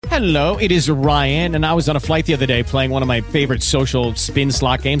Hello, it is Ryan, and I was on a flight the other day playing one of my favorite social spin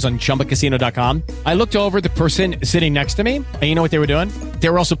slot games on ChumbaCasino.com. I looked over at the person sitting next to me, and you know what they were doing? They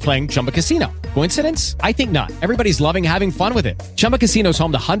were also playing Chumba Casino. Coincidence? I think not. Everybody's loving having fun with it. Chumba Casino is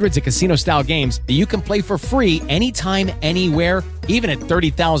home to hundreds of casino-style games that you can play for free anytime, anywhere, even at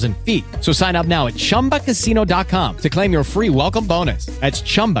 30,000 feet. So sign up now at ChumbaCasino.com to claim your free welcome bonus. That's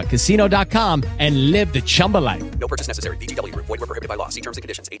ChumbaCasino.com and live the Chumba life. No purchase necessary. VGW. Void where prohibited by law. See terms and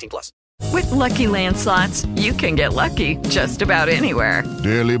conditions. 18+. With Lucky Land Slots, you can get lucky just about anywhere.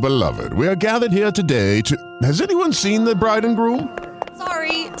 Dearly beloved, we are gathered here today to... Has anyone seen the bride and groom?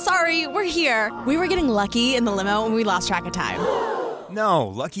 Sorry, we're here. We were getting lucky in the limo and we lost track of time. No,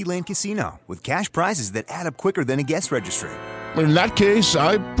 Lucky Land Casino, with cash prizes that add up quicker than a guest registry. In that case,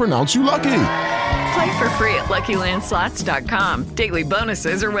 I pronounce you lucky. Play for free at LuckyLandSlots.com. Daily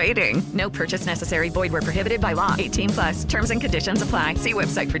bonuses are waiting. No purchase necessary. Void where prohibited by law. 18+. Terms and conditions apply. See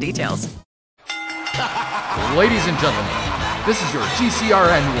website for details. Ladies and gentlemen, this is your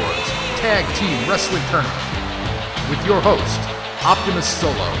GCRN Wars Tag Team Wrestling Tournament with your host, Optimus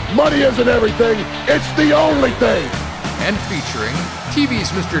Solo. Money isn't everything, it's the only thing. And featuring TV's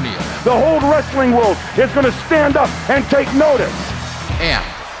Mr. Neil. The whole wrestling world is going to stand up and take notice. And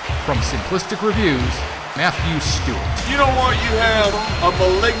from Simplistic Reviews, Matthew Stewart. You know what? You have a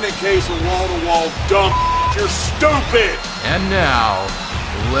malignant case of wall-to-wall dumb. You're stupid. And now,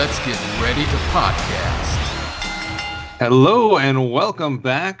 let's get ready to podcast. Hello and welcome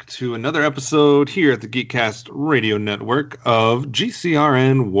back to another episode here at the Geekcast Radio Network of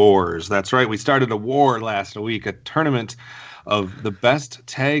GCRN Wars. That's right, we started a war last week, a tournament of the best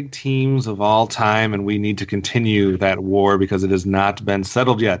tag teams of all time, and we need to continue that war because it has not been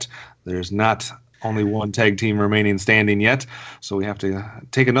settled yet. There's not only one tag team remaining standing yet, so we have to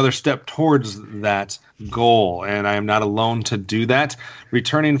take another step towards that goal, and I am not alone to do that.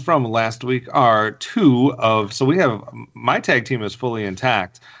 Returning from last week are so we have, my tag team is fully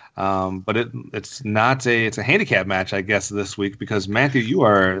intact, but it's a handicap match, I guess, this week, because Matthew, you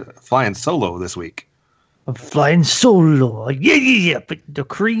are flying solo this week. I'm flying solo. Yeah. But the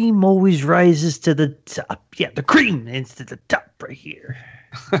cream always rises to the top. Yeah, the cream is to the top right here.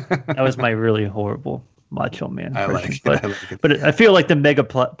 That was my really horrible Macho Man impression. But I feel like the mega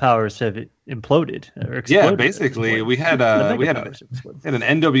powers have imploded or exploded. Yeah, basically, we had an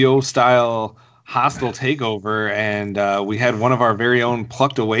NWO style hostile takeover, and we had one of our very own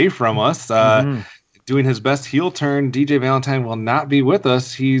plucked away from us. Doing his best heel turn, DJ Valentine will not be with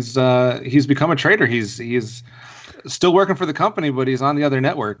us. He's become a traitor. He's still working for the company, but he's on the other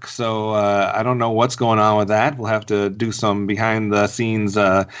network. So I don't know what's going on with that. We'll have to do some behind the scenes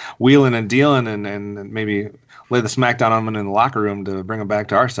wheeling and dealing, and maybe lay the smackdown on him in the locker room to bring him back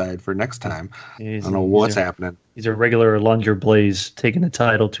to our side for next time. I don't know what's happening. He's a regular Lunger Blaze taking the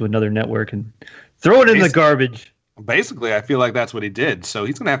title to another network and throw it in the garbage. Basically, I feel like that's what he did. So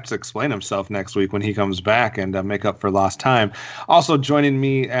he's going to have to explain himself next week when he comes back and make up for lost time. Also joining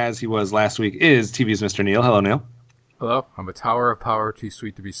me, as he was last week, is TV's Mr. Neil. Hello, Neil. Hello. I'm a tower of power too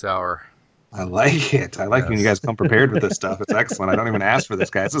sweet to be sour. I like it. I like when you guys come prepared with this stuff. It's excellent. I don't even ask for this,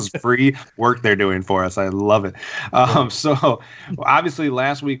 guys. This is free work they're doing for us. I love it. So obviously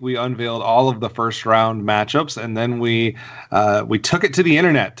last week we unveiled all of the first round matchups, and then we took it to the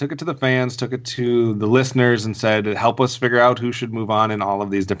internet, took it to the fans, took it to the listeners, and said, help us figure out who should move on in all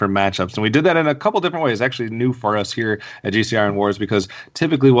of these different matchups. And we did that in a couple different ways, actually new for us here at GCRN Wars, because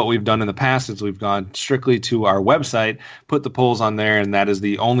typically what we've done in the past is we've gone strictly to our website, put the polls on there, and that is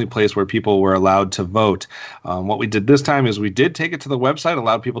the only place where people were allowed to vote. What we did this time is we did take it to the website,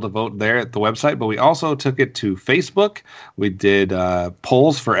 allowed people to vote there at the website, but we also took it to Facebook. We did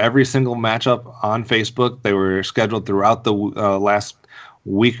polls for every single matchup on Facebook. They were scheduled throughout the last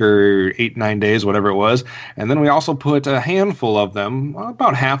week or 8-9 days, whatever it was. And then we also put a handful of them,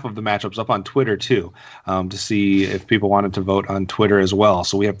 about half of the matchups, up on Twitter too, to see if people wanted to vote on Twitter as well.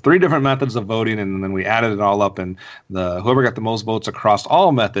 So we have 3 different methods of voting, and then we added it all up, and whoever got the most votes across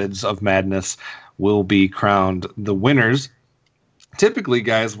all methods of madness will be crowned the winners. Typically,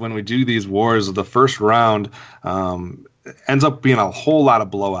 guys, when we do these wars, the first round ends up being a whole lot of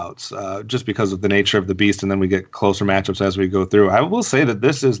blowouts just because of the nature of the beast, and then we get closer matchups as we go through. I will say that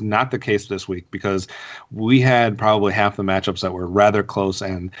this is not the case this week, because we had probably half the matchups that were rather close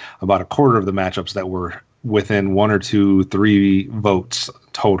and about a quarter of the matchups that were within 1 or 2, 3 votes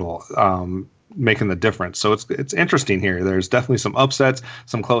total. making the difference. So it's interesting here. There's definitely some upsets,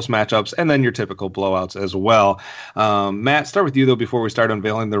 some close matchups, and then your typical blowouts as well. Matt, start with you though before we start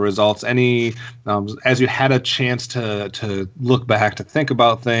unveiling the results. Any as you had a chance to look back, to think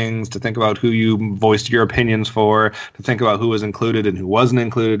about things, to think about who you voiced your opinions for, to think about who was included and who wasn't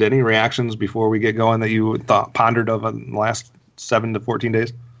included. Any reactions before we get going that you pondered of in the last 7 to 14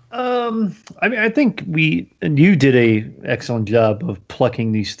 days? I mean, I think you did a excellent job of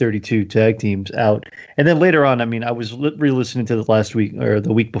plucking these 32 tag teams out. And then later on, I mean, I was re-listening to the last week or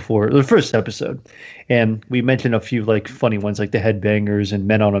the week before, the first episode, and we mentioned a few like funny ones like the Headbangers and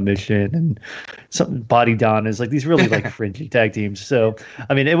Men on a Mission and some Body Donnas, like these really like fringy tag teams. So,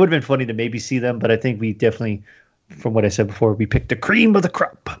 I mean, it would have been funny to maybe see them, but I think we definitely, from what I said before, we picked the cream of the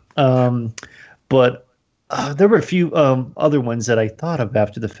crop. But there were a few other ones that I thought of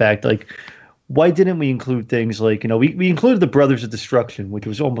after the fact. Like, why didn't we include things like, we included the Brothers of Destruction, which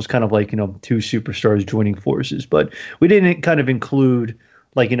was almost kind of like, two superstars joining forces. But we didn't kind of include,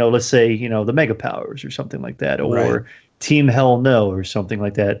 like, let's say, the Mega Powers or something like that, or Team Hell No or something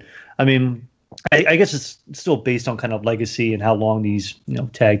like that. I mean, I guess it's still based on kind of legacy and how long these,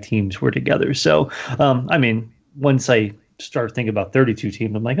 tag teams were together. So, I mean, once I start thinking about 32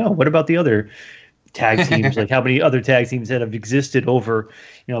 teams, I'm like, oh, what about the other tag teams? Like, how many other tag teams that have existed over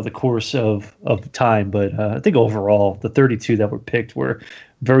the course of time? But I think overall the 32 that were picked were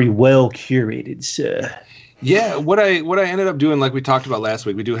very well curated. So yeah, what I ended up doing, like we talked about last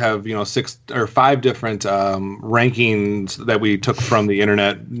week, we do have 6 or 5 different rankings that we took from the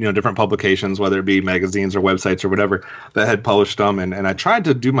internet, different publications, whether it be magazines or websites or whatever that had published them, and I tried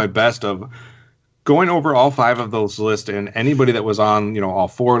to do my best of going over all 5 of those lists, and anybody that was on, all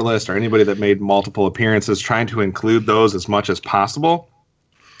 4 lists, or anybody that made multiple appearances, trying to include those as much as possible.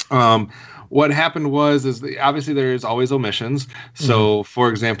 What happened was obviously there is always omissions. So, for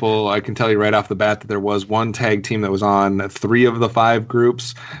example, I can tell you right off the bat that there was one tag team that was on 3 of the 5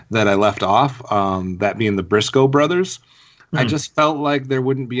 groups that I left off, that being the Briscoe brothers. I just felt like there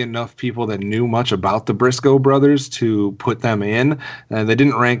wouldn't be enough people that knew much about the Briscoe brothers to put them in. They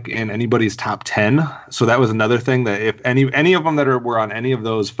didn't rank in anybody's top 10. So that was another thing, that if any of them that were on any of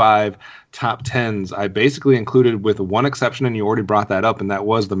those 5 top 10s, I basically included with one exception, and you already brought that up, and that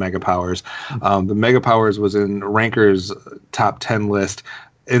was the Mega Powers. The Mega Powers was in Ranker's top 10 list.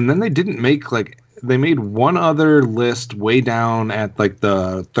 And then they didn't make they made one other list way down at like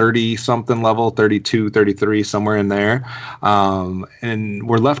the 30 something level, 32, 33, somewhere in there. And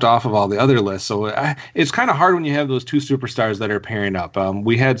we're left off of all the other lists. So it's kind of hard when you have those 2 superstars that are pairing up.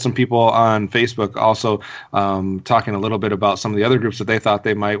 We had some people on Facebook also talking a little bit about some of the other groups that they thought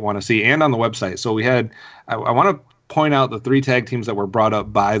they might want to see, and on the website. So we had, I want to point out the 3 tag teams that were brought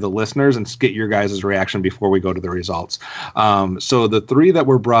up by the listeners and get your guys' reaction before we go to the results. So the 3 that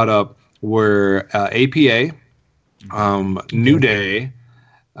were brought up were APA, New Day,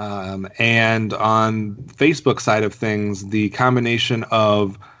 and on Facebook side of things, the combination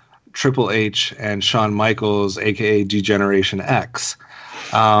of Triple H and Shawn Michaels, aka G-Generation X.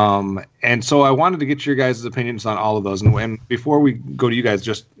 And so I wanted to get your guys' opinions on all of those. And before we go to you guys,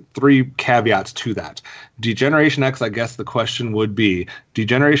 just 3 caveats to that. G-Generation X, I guess the question would be,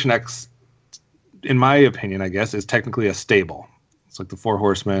 G-Generation X, in my opinion, I guess, is technically a stable. It's like the 4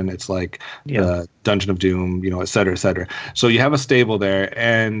 Horsemen. It's like the Dungeon of Doom, et cetera, et cetera. So you have a stable there.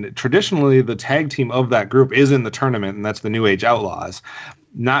 And traditionally, the tag team of that group is in the tournament, and that's the New Age Outlaws.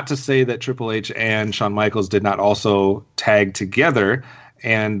 Not to say that Triple H and Shawn Michaels did not also tag together,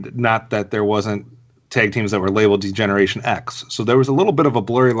 and not that there wasn't tag teams that were labeled Degeneration X. So there was a little bit of a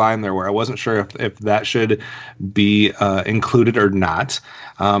blurry line there where I wasn't sure if that should be included or not.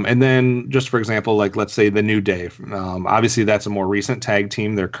 And then just for example, like let's say the New Day. Obviously that's a more recent tag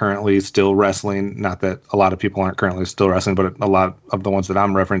team. They're currently still wrestling. Not that a lot of people aren't currently still wrestling, but a lot of the ones that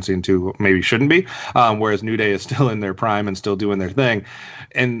I'm referencing to maybe shouldn't be. Whereas New Day is still in their prime and still doing their thing.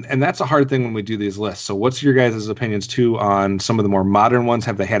 And that's a hard thing when we do these lists. So what's your guys' opinions too on some of the more modern ones?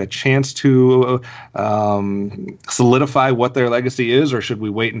 Have they had a chance to solidify what their legacy is, or should we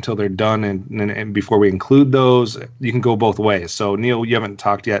wait until they're done and before we include those? You can go both ways. So Neil, you haven't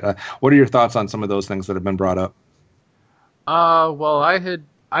talked yet. What are your thoughts on some of those things that have been brought up? Well, I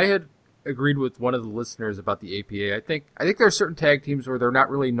had agreed with one of the listeners about the APA. I think there are certain tag teams where they're not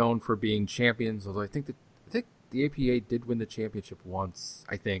really known for being champions, although I think the APA did win the championship once,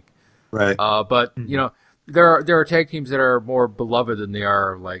 I think. Right. But there are tag teams that are more beloved than they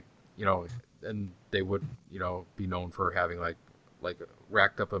are and they would be known for having like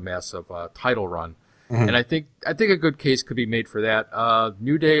racked up a massive title run. Mm-hmm. And I think a good case could be made for that.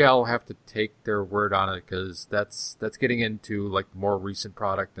 New Day, I'll have to take their word on it because that's getting into like more recent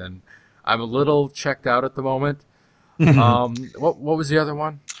product, and I'm a little checked out at the moment. What was the other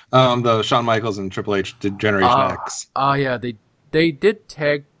one? The Shawn Michaels and Triple H did Generation X. Yeah, they did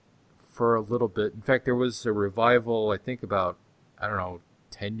tag for a little bit. In fact, there was a revival, I think about, 10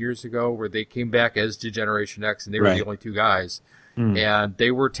 years ago, where they came back as Generation X, and they were the only two guys. And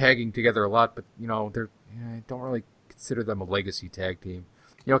they were tagging together a lot, but I don't really consider them a legacy tag team.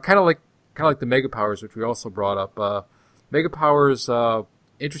 Kind of like the Mega Powers, which we also brought up. Mega Powers,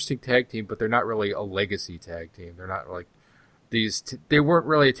 interesting tag team, but they're not really a legacy tag team. They're not like these. They weren't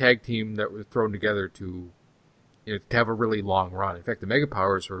really a tag team that was thrown together to have a really long run. In fact, the Mega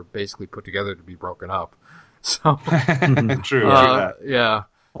Powers were basically put together to be broken up. So true. Yeah.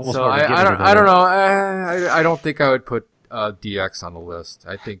 So I don't know. I don't think I would put DX on the list.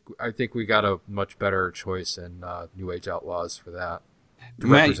 I think we got a much better choice in New Age Outlaws for that to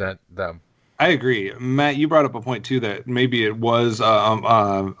represent them. I agree. Matt, you brought up a point, too, that maybe it was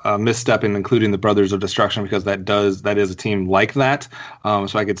a misstep in including the Brothers of Destruction because that is a team like that.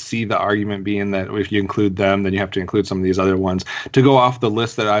 So I could see the argument being that if you include them, then you have to include some of these other ones. To go off the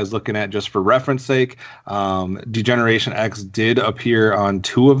list that I was looking at just for reference sake, Degeneration X did appear on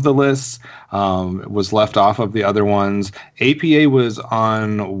 2 of the lists. It was left off of the other ones. APA was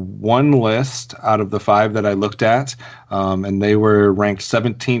on 1 list out of the 5 that I looked at, and they were ranked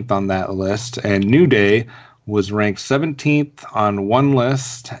 17th on that list. And New Day was ranked 17th on 1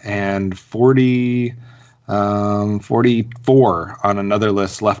 list and 44 on another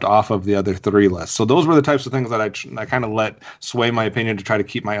list left off of the other 3 lists. So those were the types of things that I kind of let sway my opinion to try to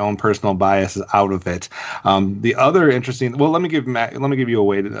keep my own personal biases out of it. The other interesting, let me give you a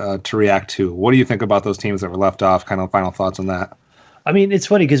way to react to. What do you think about those teams that were left off? Kind of final thoughts on that. I mean, it's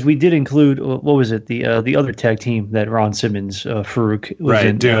funny because we did include what was it the other tag team that Ron Simmons, Farouk was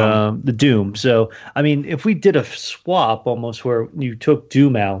in, Doom. The Doom. So I mean, if we did a swap almost where you took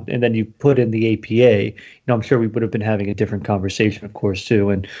Doom out and then you put in the APA, I'm sure we would have been having a different conversation, of course, too.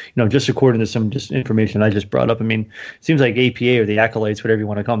 And just according to some information I just brought up, I mean, it seems like APA or the Acolytes, whatever you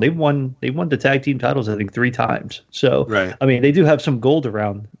want to call them, they won the tag team titles I think 3 times. So I mean, they do have some gold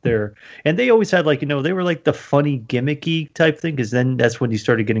around there, and they always had they were like the funny gimmicky type thing because then that's when you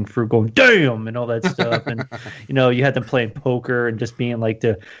started getting Farouk going damn and all that stuff, and you had them playing poker and just being like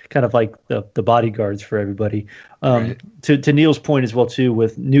the kind of like the bodyguards for everybody. To Neil's point as well too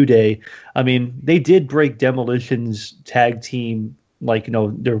with New Day, I mean they did break Demolition's tag team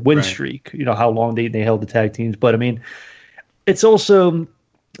their win streak, how long they held the tag teams, but I mean it's also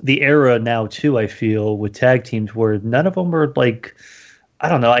the era now too, I feel, with tag teams where none of them are like, I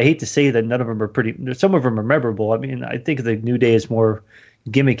don't know, I hate to say that none of them are pretty, some of them are memorable. I mean, I think the New Day is more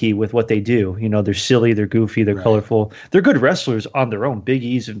gimmicky with what they do. They're silly, they're goofy, they're colorful. They're good wrestlers on their own. Big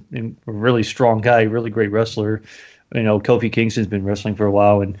E's a really strong guy, really great wrestler. Kofi Kingston's been wrestling for a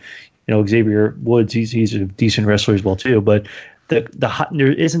while, and Xavier Woods, he's a decent wrestler as well too. But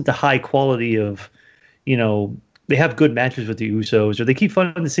there isn't the high quality of, they have good matches with the Usos, or they keep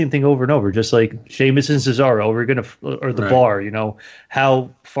finding the same thing over and over, just like Sheamus and Cesaro. Or the Bar. How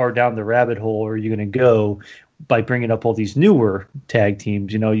far down the rabbit hole are you going to go by bringing up all these newer tag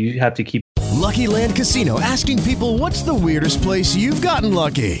teams? You have to keep. Lucky Land Casino, asking people, what's the weirdest place you've gotten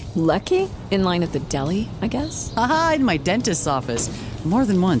lucky? Lucky? In line at the deli, I guess? Aha, in my dentist's office. More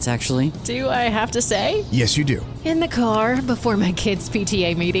than once, actually. Do I have to say? Yes, you do. In the car before my kids'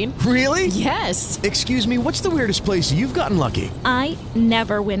 PTA meeting. Really? Yes. Excuse me, what's the weirdest place you've gotten lucky? I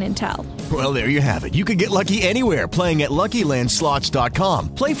never win and tell. Well, there you have it. You can get lucky anywhere, playing at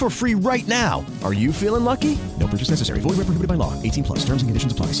LuckyLandSlots.com. Play for free right now. Are you feeling lucky? No purchase necessary. Void where prohibited by law. 18+. Terms and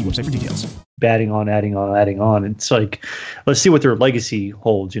conditions apply. See website for details. Adding on. It's like, let's see what their legacy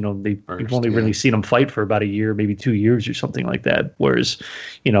holds. We've only really seen them fight for about a year, maybe 2 years or something like that. Whereas,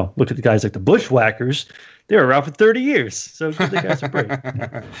 look at the guys like the Bushwhackers. They're around for 30 years. So give the guys a break.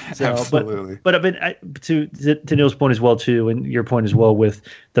 Absolutely. But I mean, to Neil's point as well, too, and your point as well with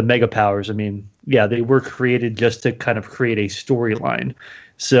the Mega Powers, I mean, yeah, they were created just to kind of create a storyline.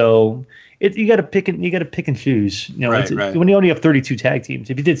 So you got to pick and choose. When you only have 32 tag teams.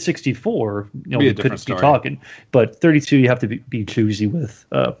 If you did 64, we couldn't be talking. But 32, you have to be choosy with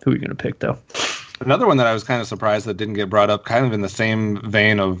who you're going to pick, though. Another one that I was kind of surprised that didn't get brought up, kind of in the same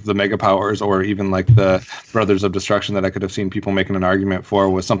vein of the Mega Powers or even like the Brothers of Destruction that I could have seen people making an argument for,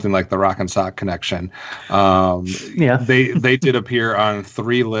 was something like the Rock and Sock Connection. They did appear on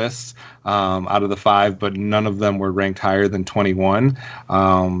 3 lists out of the 5, but none of them were ranked higher than 21.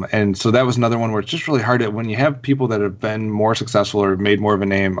 And so that was another one where it's just really hard when you have people that have been more successful or made more of a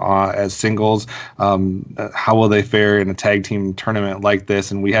name as singles. How will they fare in a tag team tournament like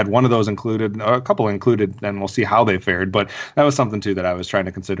this? And we had one of those included a couple included, and we'll see how they fared. But that was something too that I was trying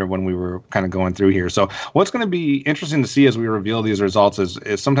to consider when we were kind of going through here. So what's going to be interesting to see as we reveal these results is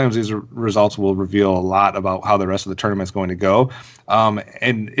sometimes these results will reveal a lot about how the rest of the tournament is going to go.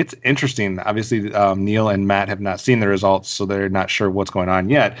 And it's interesting. Obviously, Neil and Matt have not seen the results, so they're not sure what's going on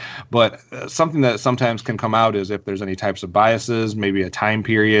yet. But something that sometimes can come out is if there's any types of biases, maybe a time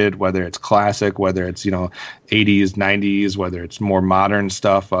period, whether it's classic, whether it's 80s, 90s, whether it's more modern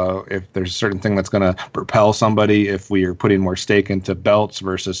stuff. If there's a certain thing that's going to propel somebody, if we are putting more stake into belts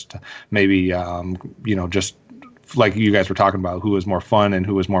versus maybe just like you guys were talking about, who was more fun and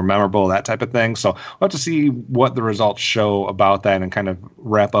who was more memorable, that type of thing. So we'll have to see what the results show about that and kind of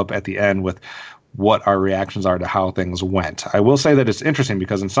wrap up at the end with what our reactions are to how things went. I will say that it's interesting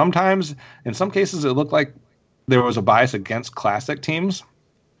because in some cases, it looked like there was a bias against classic teams.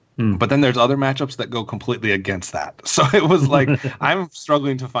 But then there's other matchups that go completely against that. So it was like, I'm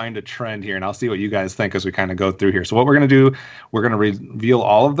struggling to find a trend here, and I'll see what you guys think as we kind of go through here. So what we're going to do, we're going to reveal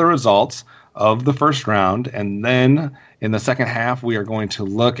all of the results of the first round, and then in the second half, we are going to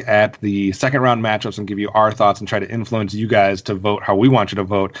look at the second round matchups and give you our thoughts and try to influence you guys to vote how we want you to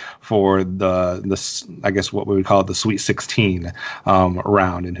vote for the I guess what we would call it, the Sweet 16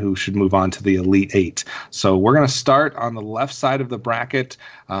 round, and who should move on to the Elite 8. So we're going to start on the left side of the bracket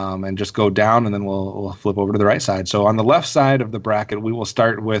and just go down, and then we'll flip over to the right side. So on the left side of the bracket, we will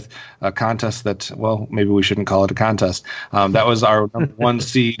start with a contest that, well, maybe we shouldn't call it a contest. That was our number 1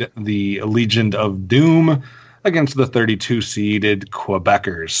 seed, the Legion of Doom, against the 32-seeded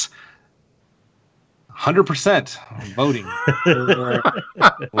Quebecers. 100% voting for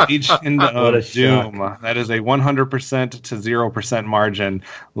Legion of Doom. Shock. That is a 100% to 0% margin.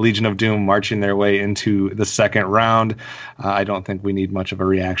 Legion of Doom marching their way into the second round. I don't think we need much of a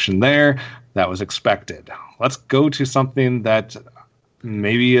reaction there. That was expected. Let's go to something that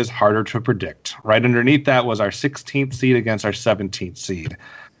maybe is harder to predict. Right underneath that was our 16th seed against our 17th seed.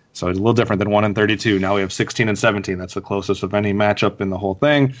 So it's a little different than 1 and 32. Now we have 16 and 17. That's the closest of any matchup in the whole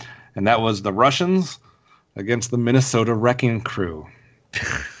thing. And that was the Russians against the Minnesota Wrecking Crew.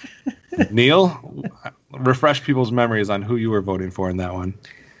 Neil, refresh people's memories on who you were voting for in that one.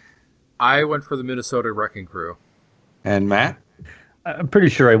 I went for the Minnesota Wrecking Crew. And Matt? I'm pretty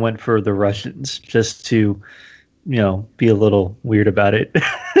sure I went for the Russians just to, be a little weird about it.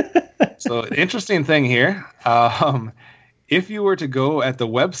 So interesting thing here. If you were to go at the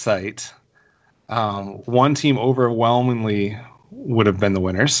website, one team overwhelmingly would have been the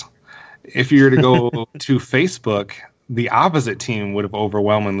winners. If you were to go to Facebook, the opposite team would have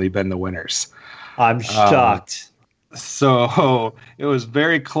overwhelmingly been the winners. I'm shocked. So it was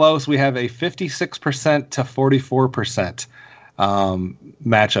very close. We have a 56% to 44%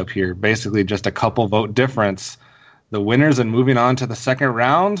 matchup here. Basically just a couple vote difference. The winners and moving on to the second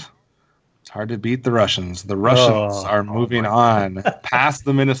round, it's hard to beat the Russians. The Russians are moving on past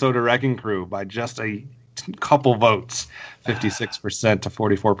the Minnesota Wrecking Crew by just a couple votes, 56% to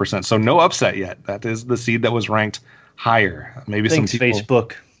 44%. So no upset yet. That is the seed that was ranked higher. Maybe Thanks, some people,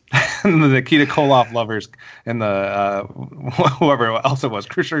 Facebook. the Nikita Koloff lovers and the whoever else it was,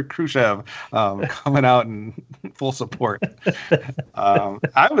 Khrushchev, coming out in full support.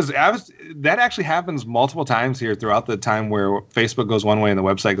 I was that actually happens multiple times here throughout the time where Facebook goes one way and the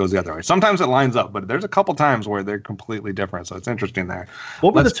website goes the other way. Sometimes it lines up, but there's a couple times where they're completely different. So it's interesting there.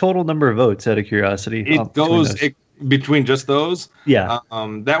 What were the total number of votes, out of curiosity? It goes between just those. Yeah.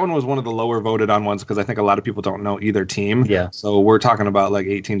 That one was one of the lower voted on ones because I think a lot of people don't know either team. Yeah. So we're talking about like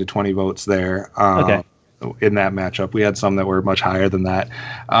 18 to 20 votes there. Okay. In that matchup, we had some that were much higher than that.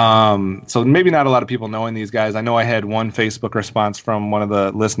 So maybe not a lot of people knowing these guys. I know I had one Facebook response from one of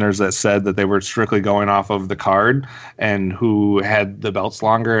the listeners that said that they were strictly going off of the card and who had the belts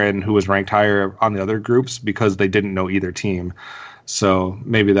longer and who was ranked higher on the other groups because they didn't know either team. So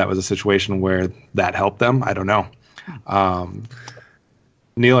maybe that was a situation where that helped them. I don't know.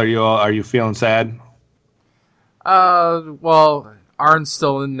 Neil, are you feeling sad? Well, Arn's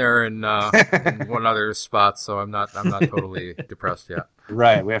still in there in one other spot, so I'm not totally depressed yet.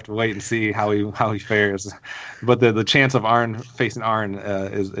 Right, we have to wait and see how he fares. But the chance of Arn facing Arn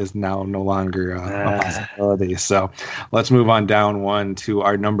is now no longer a possibility. So let's move on down one to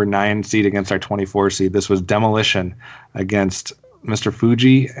our number 9 seed against our 24 seed. This was Demolition against Mr.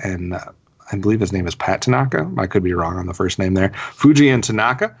 Fuji, and I believe his name is Pat Tanaka. I could be wrong on the first name there. Fuji and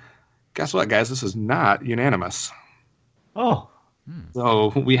Tanaka. Guess what, guys? This is not unanimous. Oh. So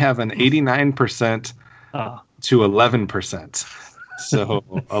we have an 89% to 11%. So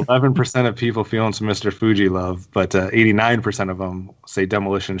 11% of people feeling some Mr. Fuji love, but 89% of them say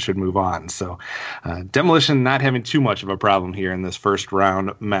Demolition should move on. So Demolition not having too much of a problem here in this first round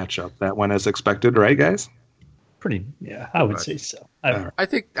matchup. That went as expected, right, guys? Pretty, yeah, I would say so. I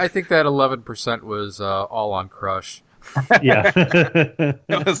think that 11% was all on Crush. Yeah.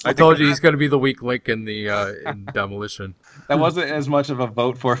 I told you he's going to be the weak link in the in Demolition. That wasn't as much of a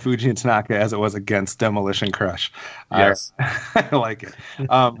vote for Fuji and Tanaka as it was against Demolition Crush. Yes. I like it.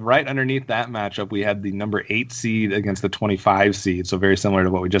 Right underneath that matchup, we had the number 8 seed against the 25 seed, so very similar to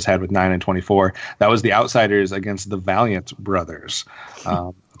what we just had with 9 and 24. That was the Outsiders against the Valiant Brothers.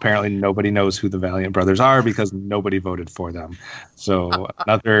 Apparently nobody knows who the Valiant Brothers are because nobody voted for them. So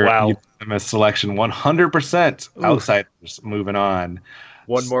another unanimous selection, 100% Outsiders moving on.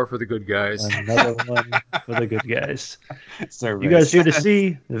 One more for the good guys. Another one for the good guys. Service. You guys here to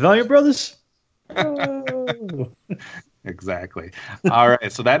see the Valiant Brothers? Oh. Exactly. All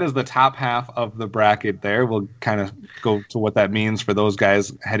right. So that is the top half of the bracket there. We'll kind of go to what that means for those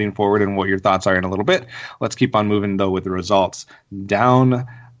guys heading forward and what your thoughts are in a little bit. Let's keep on moving, though, with the results. Down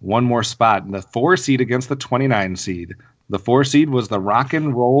one more spot. The 4 seed against the 29 seed. The 4 seed was the Rock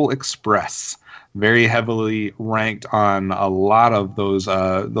and Roll Express. Very heavily ranked on a lot of those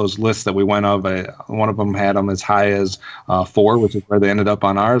lists that we went over. One of them had them as high as 4, which is where they ended up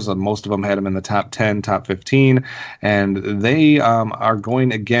on ours. Most of them had them in the top 10, top 15. And they are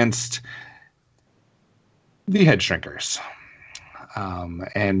going against the Head Shrinkers.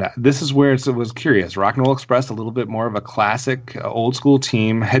 And this is where it was curious. Rock and Roll Express, a little bit more of a classic, old school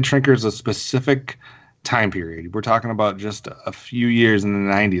team. Head Shrinkers, a specific time period. We're talking about just a few years in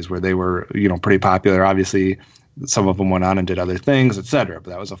the 90s where they were, pretty popular. Obviously, some of them went on and did other things, etc.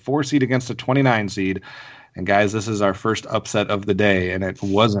 But that was a 4 seed against a 29 seed. And guys, this is our first upset of the day, and it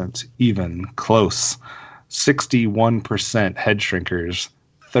wasn't even close. 61% Head Shrinkers,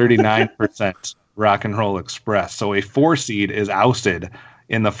 39% Rock and Roll Express. So a 4 seed is ousted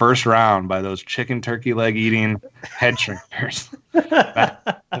in the first round by those chicken turkey leg eating Head Shrinkers.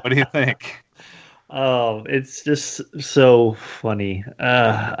 What do you think? Oh, it's just so funny.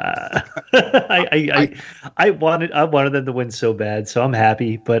 I wanted them to win so bad, so I'm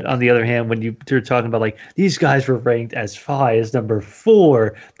happy. But on the other hand, when you're talking about like these guys were ranked as high as number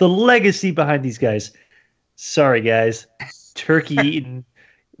 4, the legacy behind these guys. Sorry, guys, turkey eating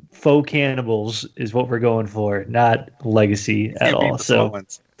faux cannibals is what we're going for, not legacy at all. So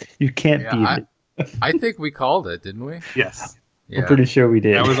you can't beat it. I think we called it, didn't we? Yes. Yeah. I'm pretty sure we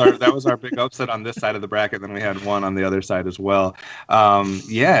did. That was our big upset on this side of the bracket. Then we had one on the other side as well.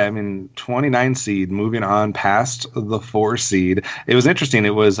 29 seed moving on past the 4 seed. It was interesting.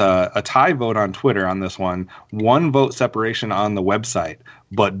 It was a tie vote on Twitter on this one. 1 vote separation on the website,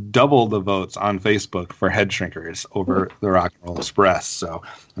 but double the votes on Facebook for Head Shrinkers over the Rock and Roll Express. So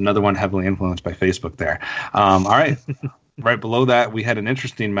another one heavily influenced by Facebook there. All right. Right below that, we had an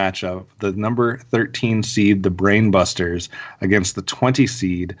interesting matchup. The number 13 seed, the Brainbusters, against the 20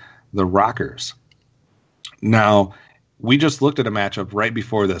 seed, the Rockers. Now, we just looked at a matchup right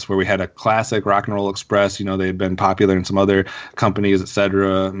before this where we had a classic Rock and Roll Express. They had been popular in some other companies,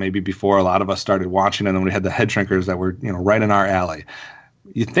 etc. Maybe before a lot of us started watching, and then we had the Head Shrinkers that were, right in our alley.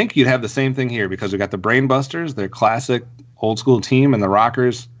 You'd think you'd have the same thing here because we got the Brainbusters, their classic old school team, and the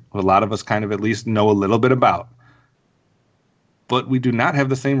Rockers, who a lot of us kind of at least know a little bit about. But we do not have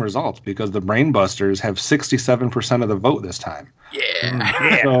the same results because the Brainbusters have 67% of the vote this time.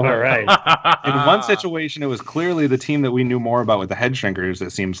 Yeah. So, all right. In one situation, it was clearly the team that we knew more about with the Head Shrinkers,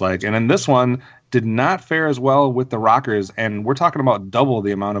 it seems like. And in this one, did not fare as well with the Rockers. And we're talking about double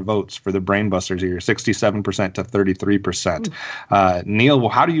the amount of votes for the Brainbusters here, 67% to 33%. Neil,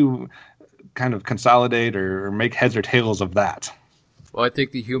 how do you kind of consolidate or make heads or tails of that? Well, I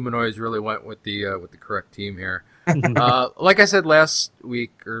think the Humanoids really went with the correct team here. Like I said last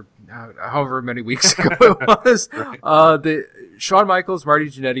week, or however many weeks ago it was, the Shawn Michaels, Marty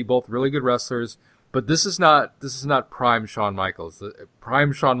Jannetty, both really good wrestlers, but this is not prime Shawn Michaels. The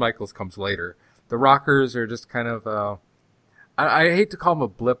prime Shawn Michaels comes later. The Rockers are just kind of, I hate to call them a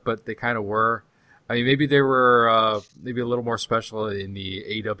blip, but they kind of were. I mean, maybe they were maybe a little more special in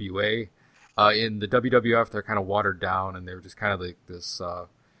the AWA. In the WWF, they're kind of watered down, and they were just kind of like this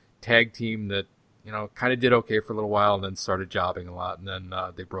tag team that, kind of did okay for a little while and then started jobbing a lot, and then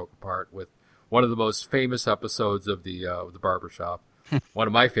they broke apart with one of the most famous episodes of the Barbershop. One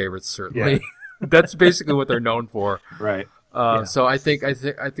of my favorites, certainly. Yeah. That's basically what they're known for. Right. So I think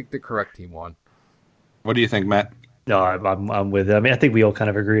the correct team won. What do you think, Matt? No, I'm with it. I mean, I think we all kind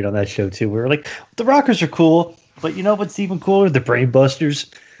of agreed on that show too. We were like, the Rockers are cool, but you know what's even cooler? The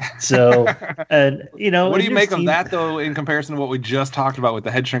Brainbusters. So, and what do you make of that though, in comparison to what we just talked about with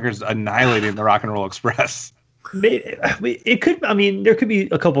the Head Shrinkers annihilating the Rock and Roll Express? It could. I mean, there could be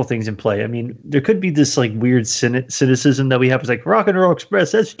a couple of things in play. I mean, there could be this like weird cynicism that we have. It's like Rock and Roll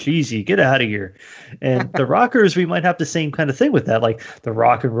Express, that's cheesy. Get out of here. And the Rockers, we might have the same kind of thing with that. Like the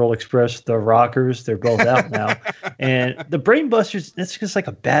Rock and Roll Express, the Rockers, they're both out now. And the Brain Busters, that's just like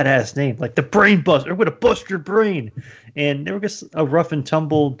a badass name. Like the Brain Buster, we're gonna bust your brain. And they were just a rough and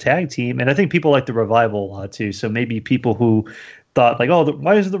tumble tag team. And I think people like the Revival a lot too. So maybe people who thought like, oh,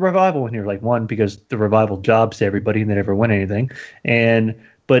 why is the Revival in here? Like, one, because the Revival jobs to everybody and they never win anything,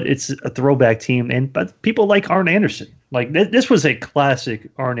 but it's a throwback team, but people like Arn Anderson. Like this was a classic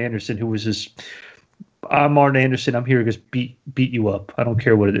Arn Anderson who was just, I'm Arn Anderson, I'm here to just beat you up. I don't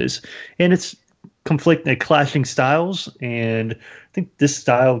care what it is, and it's clashing styles, and I think this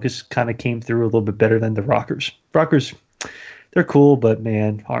style just kind of came through a little bit better than the Rockers. Rockers, they're cool, but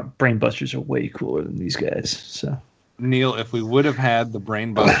man, our Brain Busters are way cooler than these guys. So. Neil, if we would have had the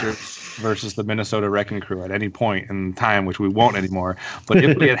Brain Busters versus the Minnesota Wrecking Crew at any point in time, which we won't anymore, but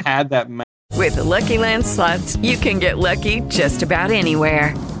if we had that match. With the Lucky Land Slots, you can get lucky just about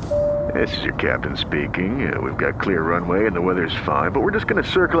anywhere. This is your captain speaking. We've got clear runway and the weather's fine, but we're just going to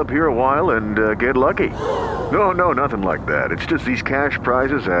circle up here a while and get lucky. No, nothing like that. It's just these cash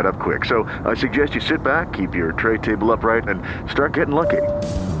prizes add up quick. So I suggest you sit back, keep your tray table upright, and start getting lucky.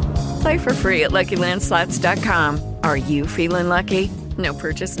 Play for free at LuckyLandSlots.com. Are you feeling lucky? No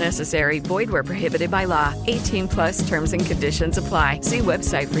purchase necessary. Void where prohibited by law. 18+ terms and conditions apply. See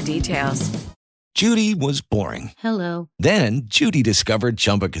website for details. Judy was boring. Hello. Then Judy discovered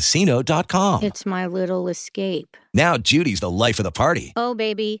ChumbaCasino.com. It's my little escape. Now Judy's the life of the party. Oh,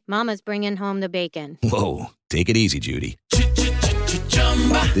 baby, mama's bringing home the bacon. Whoa, take it easy, Judy.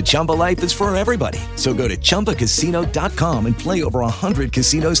 The Chumba life is for everybody. So go to ChumbaCasino.com and play over 100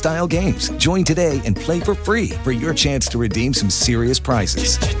 casino-style games. Join today and play for free for your chance to redeem some serious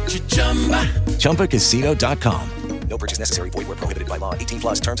prizes. ChumbaCasino.com. No purchase necessary. Void where prohibited by law.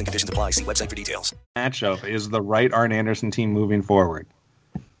 18+ terms and conditions apply. See website for details. Matchup is the right Arn Anderson team moving forward.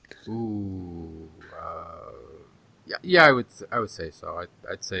 Ooh, yeah, I would say so.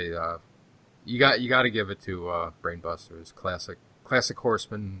 I'd say you got to give it to Brain Busters. Classic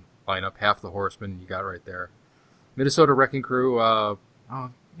Horseman lineup, half the Horsemen you got right there. Minnesota Wrecking Crew, yeah,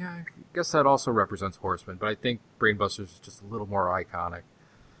 I guess that also represents Horsemen, but I think Brain Busters is just a little more iconic.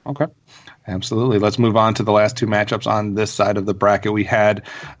 Okay, absolutely. Let's move on to the last two matchups on this side of the bracket. We had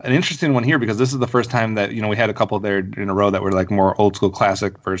an interesting one here because this is the first time that, we had a couple there in a row that were like more old school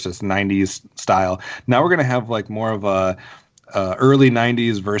classic versus 90s style. Now we're going to have like more of a early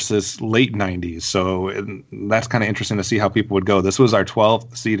 90s versus late 90s. So that's kind of interesting to see how people would go. This was our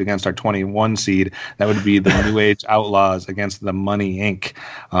 12th seed against our 21 seed. That would be the New Age Outlaws against the Money Inc.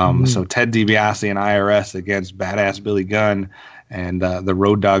 So Ted DiBiase and IRS against Badass Billy Gunn and the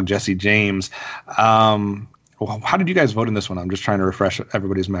Road Dogg Jesse James. How did you guys vote in this one? I'm just trying to refresh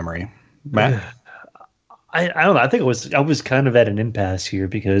everybody's memory. Matt? I don't know. I think I was kind of at an impasse here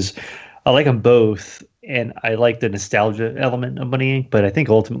because I like them both, and I like the nostalgia element of Money Inc., but I think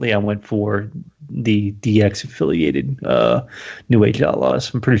ultimately I went for the DX affiliated New Age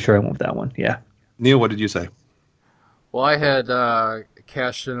Outlaws. I'm pretty sure I went with that one. Yeah. Neil, what did you say? Well, I had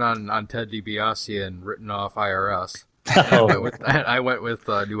cashed in on Ted DiBiase and written off IRS. I went with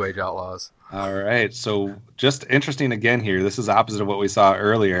New Age Outlaws. All right. So just interesting again here. This is opposite of what we saw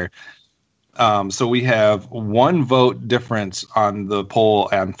earlier. So we have 1 vote difference on the poll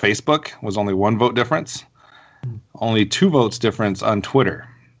on Facebook. Was only 1 vote difference. Only 2 votes difference on Twitter.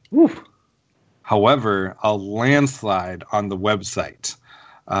 Oof. However, a landslide on the website.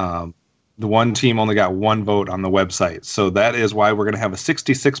 The one team only got 1 vote on the website. So that is why we're going to have a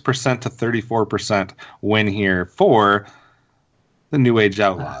 66% to 34% win here for the New Age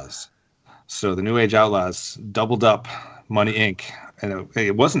Outlaws. So the New Age Outlaws doubled up Money Inc. And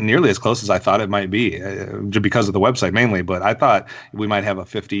it wasn't nearly as close as I thought it might be, just because of the website mainly. But I thought we might have a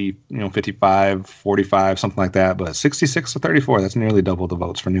 50, 55, 45, something like that. But 66 to 34, that's nearly double the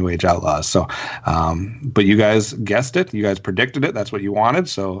votes for New Age Outlaws. So, but you guys guessed it. You guys predicted it. That's what you wanted.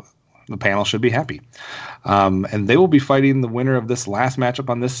 So the panel should be happy. And they will be fighting the winner of this last matchup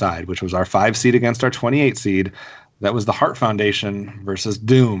on this side, which was our 5 seed against our 28 seed. That was the Hart Foundation versus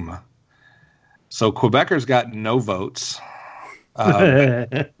Doom. So Quebecers got no votes.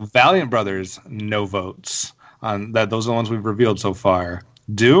 Valiant Brothers, no votes. Those are the ones we've revealed so far.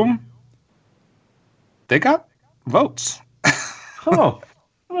 Doom, they got votes.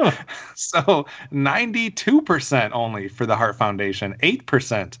 So 92% only for the Hart Foundation,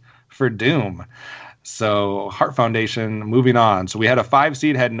 8% for Doom. So Hart Foundation moving on. So we had a 5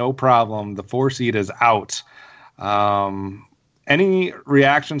 seed, had no problem. The 4 seed is out. Any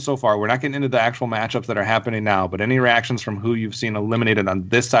reactions so far? We're not getting into the actual matchups that are happening now, but any reactions from who you've seen eliminated on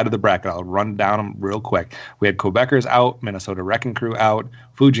this side of the bracket? I'll run down them real quick. We had Quebecers out, Minnesota Wrecking Crew out,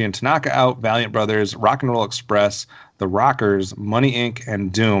 Fuji and Tanaka out, Valiant Brothers, Rock and Roll Express, The Rockers, Money Inc.,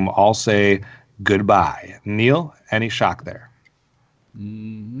 and Doom all say goodbye. Neil, any shock there?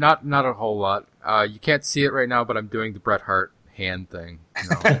 Not a whole lot. You can't see it right now, but I'm doing the Bret Hart hand thing.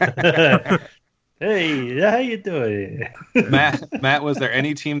 Hey, how you doing? Matt, was there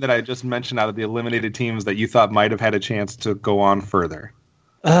any team that I just mentioned out of the eliminated teams that you thought might have had a chance to go on further?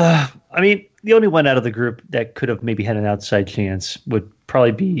 I mean, the only one out of the group that could have maybe had an outside chance would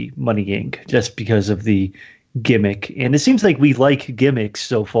probably be Money Inc., just because of the gimmick. And it seems like we like gimmicks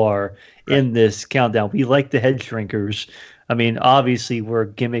so far in this countdown. We like the head shrinkers. I mean, obviously, we're a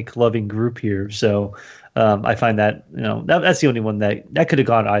gimmick-loving group here. So I find that, that's the only one that could have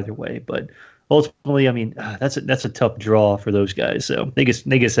gone either way. But ultimately, I mean, that's a tough draw for those guys. So they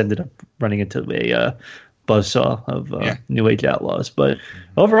just ended up running into a buzzsaw of New Age Outlaws. But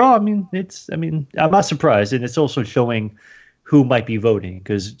overall, I mean, I'm not surprised, and it's also showing who might be voting,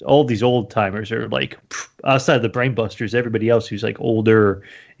 because all these old timers are like, outside of the Brainbusters, everybody else who's like older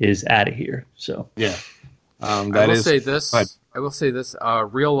is out of here. So yeah, I will say this: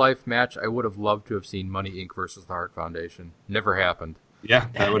 real life match. I would have loved to have seen Money Inc. versus the Hart Foundation. Never happened. Yeah,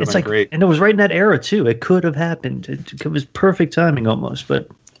 that would have been great. And it was right in that era too. It could have happened. It was perfect timing almost, but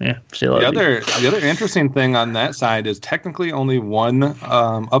yeah. Still the other interesting thing on that side is technically only one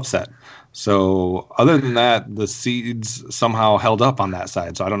upset. So other than that, the seeds somehow held up on that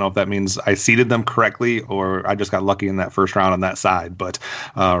side. So I don't know if that means I seeded them correctly or I just got lucky in that first round on that side. But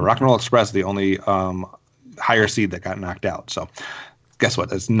Rock and Roll Express, the only higher seed that got knocked out. So guess what?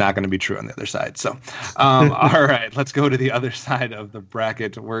 That's not going to be true on the other side. So, all right, let's go to the other side of the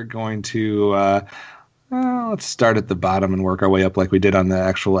bracket. We're going to let's start at the bottom and work our way up like we did on the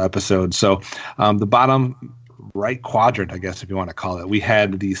actual episode. So, the bottom right quadrant, I guess, if you want to call it, we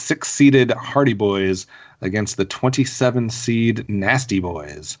had the 6-seeded Hardy Boys against the 27-seed Nasty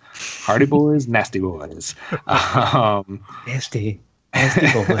Boys. Hardy Boys, Nasty Boys. Nasty.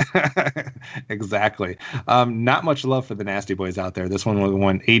 Exactly. Not much love for the Nasty Boys out there. This one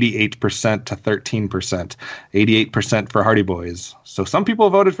won 88% to 13%. 88% for Hardy Boys. So some people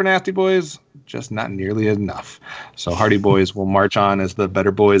voted for Nasty Boys, just not nearly enough. So Hardy Boys will march on as the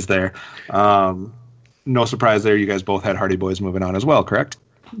better boys there. No surprise there. You guys both had Hardy Boys moving on as well, correct?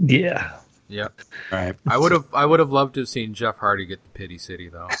 Yeah. Yep. All right. I would have loved to have seen Jeff Hardy get the Pity City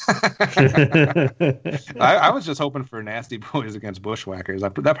though. I was just hoping for Nasty Boys against Bushwhackers.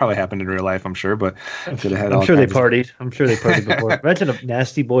 That probably happened in real life, I'm sure, but could have had. I'm sure they partied before. Imagine a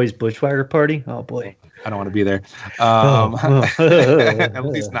Nasty Boys Bushwhacker party. Oh boy. I don't want to be there. At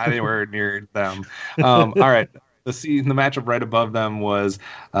least not anywhere near them. All right. The matchup right above them was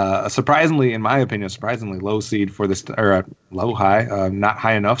surprisingly, in my opinion, low seed for the not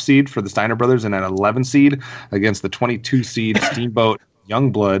high enough seed for the Steiner brothers, and an 11 seed against the 22 seed Steamboat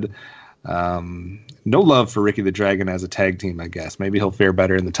Youngblood. No love for Ricky the Dragon as a tag team, I guess. Maybe he'll fare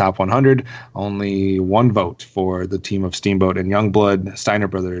better in the top 100. Only one vote for the team of Steamboat and Youngblood. Steiner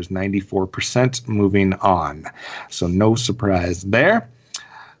brothers 94% moving on. So no surprise there.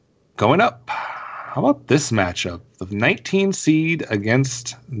 Going up. How about this matchup? The 19 seed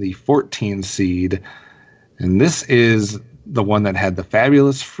against the 14 seed. And this is the one that had the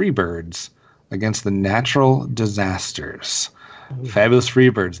Fabulous Freebirds against the Natural Disasters. Fabulous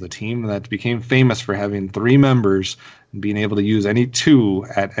Freebirds, the team that became famous for having 3 members and being able to use any 2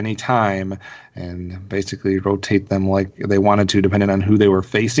 at any time and basically rotate them like they wanted to depending on who they were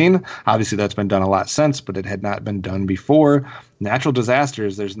facing. Obviously, that's been done a lot since, but it had not been done before. Natural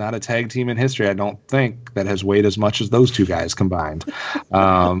Disasters, there's not a tag team in history, I don't think, that has weighed as much as those 2 guys combined.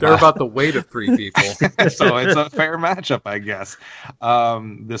 They're about the weight of 3 people. So it's a fair matchup, I guess.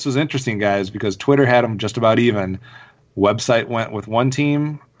 This was interesting, guys, because Twitter had them just about even. Website went with one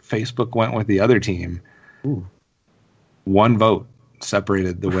team. Facebook went with the other team. Ooh. One vote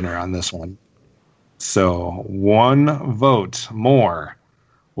separated the winner on this one. So 1 vote more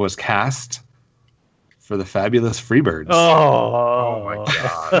was cast for the Fabulous Freebirds. Oh my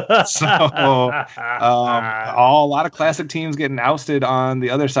God. So a lot of classic teams getting ousted on the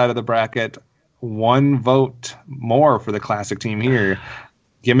other side of the bracket. 1 vote more for the classic team here.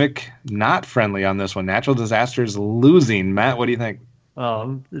 Gimmick not friendly on this one. Natural Disasters losing. Matt, what do you think?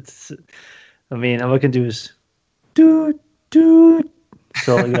 All I can do is do. That's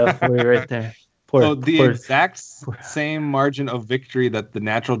all I got for you right there. So the exact same margin of victory that the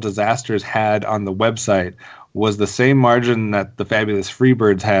Natural Disasters had on the website was the same margin that the Fabulous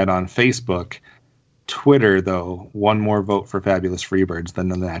Freebirds had on Facebook. Twitter, though, one more vote for Fabulous Freebirds than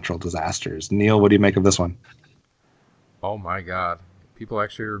the Natural Disasters. Neil, what do you make of this one? Oh my God. People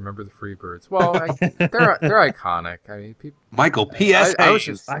actually remember the Freebirds. Well, they're iconic. I mean, Michael P.S. I was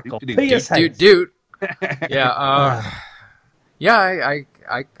just dude. Yeah,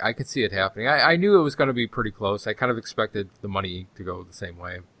 I could see it happening. I knew it was going to be pretty close. I kind of expected the Money Inc. to go the same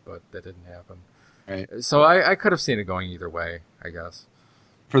way, but that didn't happen. Right. So I could have seen it going either way, I guess.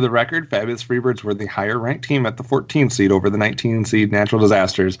 For the record, Fabulous Freebirds were the higher ranked team at the 14 seed over the 19 seed Natural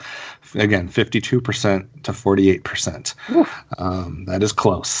Disasters. Again, 52% to 48%. That is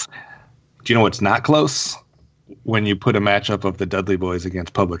close. Do you know what's not close? When you put a matchup of the Dudley Boys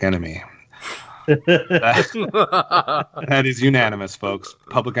against Public Enemy. That is unanimous, folks.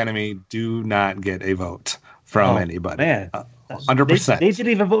 Public Enemy do not get a vote from anybody. Man. 100%. They didn't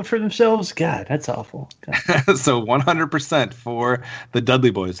even vote for themselves? God, that's awful. So 100% for the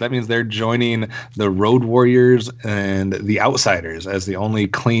Dudley Boys. That means they're joining the Road Warriors and the Outsiders as the only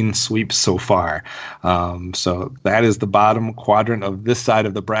clean sweep so far. So that is the bottom quadrant of this side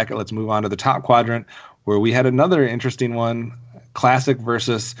of the bracket. Let's move on to the top quadrant, where we had another interesting one. Classic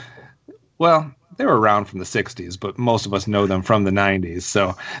versus, well, they were around from the 60s, but most of us know them from the 90s.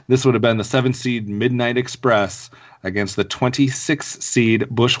 So this would have been the 7-seed Midnight Express against the 26-seed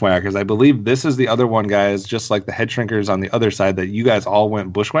Bushwhackers. I believe this is the other one, guys, just like the Head Shrinkers on the other side, that you guys all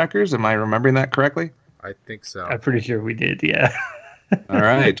went Bushwhackers. Am I remembering that correctly? I think so. I'm pretty sure we did, yeah. All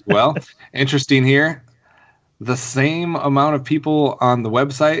right. Well, interesting here. The same amount of people on the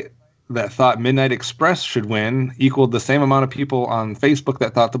website that thought Midnight Express should win equaled the same amount of people on Facebook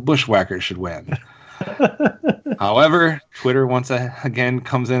that thought the Bushwhackers should win. However, Twitter once again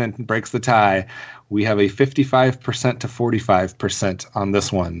comes in and breaks the tie. We have a 55% to 45% on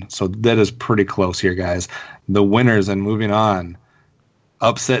this one. So that is pretty close here, guys. The winners, and moving on,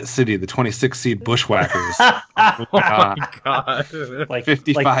 Upset City, the 26 seed Bushwhackers. Oh my God. Like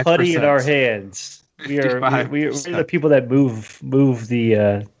 55%. Like putty in our hands. We're the people that move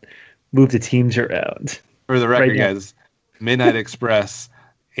the teams around. For the record, guys, Midnight Express,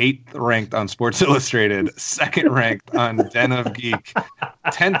 8th ranked on Sports Illustrated, 2nd ranked on Den of Geek,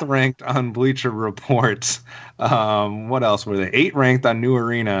 10th ranked on Bleacher Report. What else were they? 8th ranked on New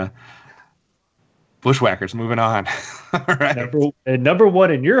Arena. Bushwhackers, moving on. All right. Number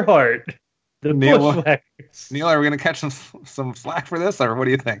one in your heart, the Bushwhackers. Neil, are we going to catch some flack for this, or what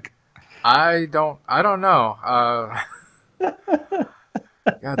do you think? I don't know.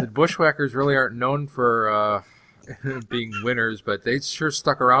 God, the Bushwhackers really aren't known for being winners, but they sure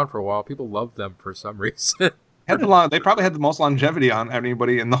stuck around for a while. People loved them for some reason. They probably had the most longevity on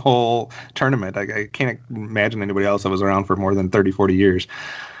anybody in the whole tournament. I can't imagine anybody else that was around for more than 30, 40 years.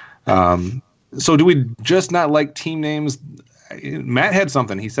 So do we just not like team names? Matt had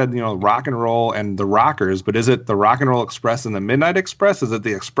something. He said, Rock and Roll and the Rockers, but is it the Rock and Roll Express and the Midnight Express? Is it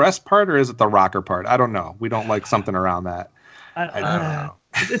the Express part, or is it the Rocker part? I don't know. We don't like something around that. I don't know.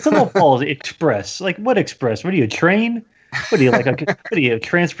 It's a little false. Express. Like, what Express? What are you, a train? What are you, like, what are you,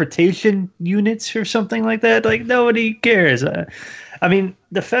 transportation units or something like that? Like, nobody cares. I mean,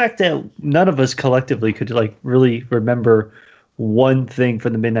 the fact that none of us collectively could, like, really remember one thing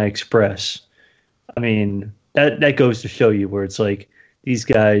from the Midnight Express, I mean, that goes to show you where it's like, these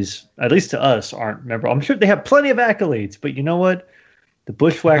guys, at least to us, aren't memorable. I'm sure they have plenty of accolades, but you know what? The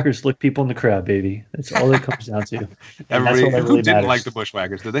Bushwhackers look people in the crowd, baby. That's all it comes down to. Everybody who didn't like the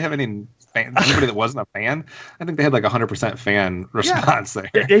Bushwhackers, did they have any fans? Anybody that wasn't a fan? I think they had like 100% fan response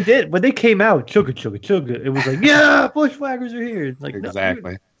there. They did. When they came out, chugga, chugga, chugga, it was like, yeah, Bushwhackers are here. Like,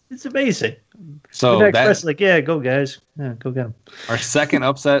 exactly. No, it's amazing. So the Express, like, yeah, go guys. Yeah, go get them. Our second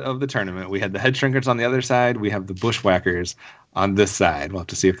upset of the tournament. We had the Head Shrinkers on the other side. We have the Bushwhackers on this side. We'll have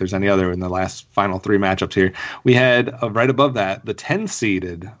to see if there's any other in the last final 3 matchups here. We had right above that the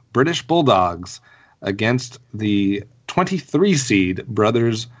 10-seeded British Bulldogs against the 23-seed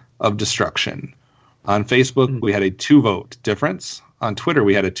Brothers of Destruction. On Facebook, we had a 2-vote difference. On Twitter,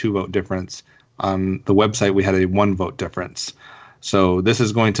 we had a 2-vote difference. On the website, we had a 1-vote difference. So this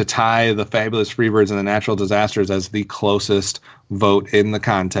is going to tie the Fabulous Freebirds and the Natural Disasters as the closest vote in the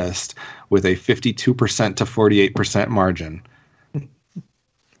contest with a 52% to 48% margin.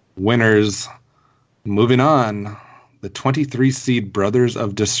 Winners, moving on, the 23-seed Brothers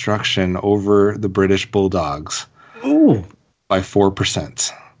of Destruction over the British Bulldogs. Ooh. By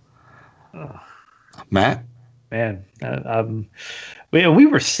 4%. Oh. Matt? Man, We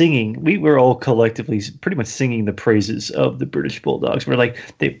were singing. We were all collectively pretty much singing the praises of the British Bulldogs. We're like,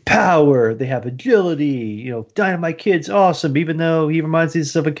 they have power, they have agility. Dynamite Kid's awesome. Even though he reminds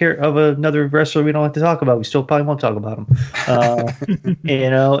us of another wrestler we don't like to talk about, we still probably won't talk about him.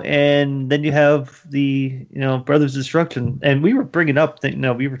 And then you have the Brothers Destruction, and we were bringing up.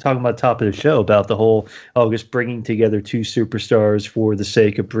 We were talking about top of the show about the whole just bringing together two superstars for the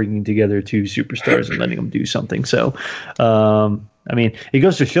sake of bringing together two superstars and letting them do something. So. It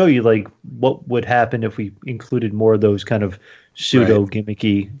goes to show you like what would happen if we included more of those kind of pseudo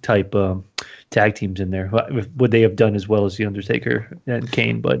gimmicky type tag teams in there. Would they have done as well as The Undertaker and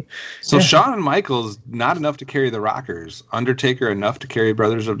Kane? But Shawn Michaels not enough to carry the Rockers. Undertaker enough to carry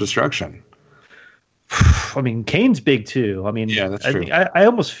Brothers of Destruction. Kane's big too. Yeah, that's true. I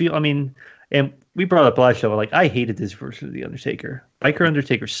almost feel. And we brought up last show. Like I hated this version of The Undertaker. Biker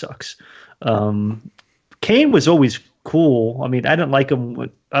Undertaker sucks. Kane was always cool. I didn't like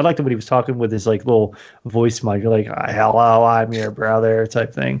him. I liked him when he was talking with his like little voice mic. You're like, hello, I'm your brother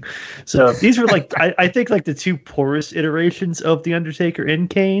type thing. So these were like, I think like the two poorest iterations of The Undertaker and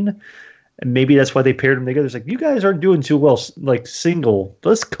Kane. And maybe that's why they paired them together. It's like, you guys aren't doing too well, like single.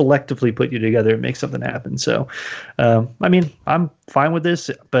 Let's collectively put you together and make something happen. So, I'm fine with this,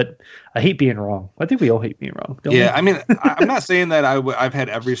 but I hate being wrong. I think we all hate being wrong. Don't we? I'm not saying that I've had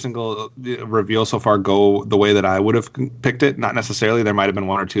every single reveal so far go the way that I would have picked it. Not necessarily. There might have been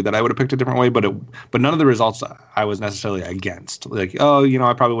one or two that I would have picked a different way, but none of the results I was necessarily against. Like,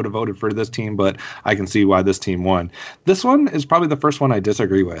 I probably would have voted for this team, but I can see why this team won. This one is probably the first one I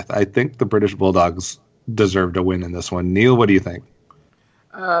disagree with. I think the British Bulldogs deserved a win in this one. Neil, what do you think?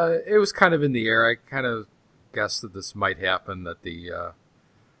 It was kind of in the air. I kind of guessed that this might happen, that the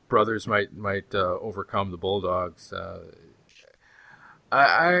brothers might overcome the Bulldogs.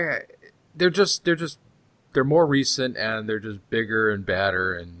 They're more recent, and they're just bigger and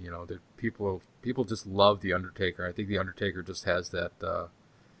badder, and people just love the Undertaker. I think the Undertaker just has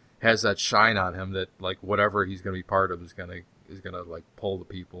that shine on him that like whatever he's going to be part of is gonna like pull the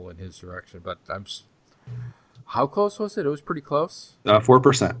people in his direction. But how close was it? It was pretty close.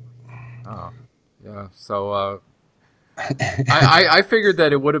 4%. Oh, yeah. So I figured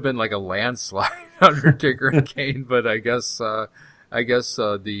that it would have been like a landslide, Undertaker and Kane, but I guess the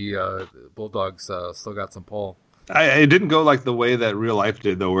Bulldogs still got some pull. It didn't go like the way that real life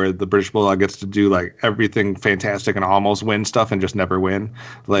did, though, where the British Bulldog gets to do like everything fantastic and almost win stuff and just never win.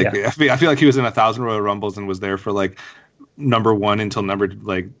 Like I feel like he was in 1,000 Royal Rumbles and was there for like number one until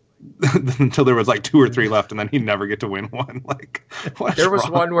until there was like 2 or 3 left, and then he'd never get to win one. Like there was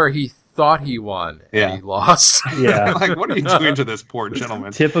one where he thought he won and he lost. Yeah. Like, what are you doing to this poor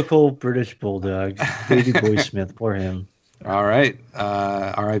gentleman? Typical British Bulldog. Baby Boy Smith, poor him. All right.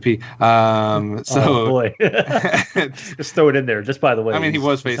 R.I.P. Oh, boy. Just throw it in there, just by the way. He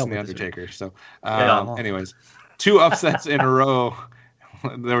was facing The Undertaker. So, anyways, 2 upsets in a row.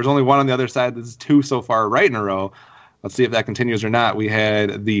 There was only one on the other side. There's 2 so far right in a row. Let's see if that continues or not. We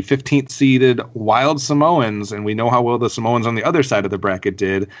had the 15th seeded Wild Samoans, and we know how well the Samoans on the other side of the bracket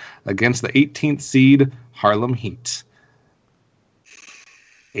did against the 18th seed Harlem Heat.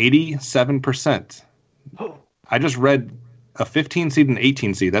 87%. I just read a 15 seed and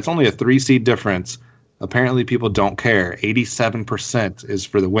 18 seed. That's only a 3 seed difference. Apparently people don't care. 87% is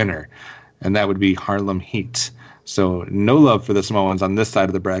for the winner, and that would be Harlem Heat. So no love for the Samoans on this side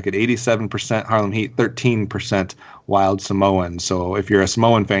of the bracket. 87% Harlem Heat, 13% Wild Samoans. So if you're a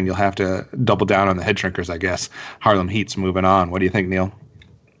Samoan fan, you'll have to double down on the head shrinkers, I guess. Harlem Heat's moving on. What do you think, Neil?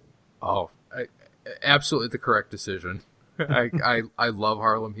 Oh, absolutely the correct decision. I love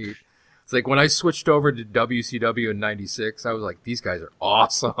Harlem Heat. It's like when I switched over to WCW in '96, I was like, these guys are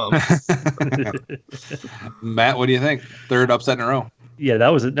awesome. Matt, what do you think? 3rd upset in a row. Yeah, that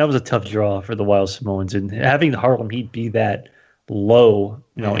was a tough draw for the Wild Samoans, and having the Harlem Heat be that low,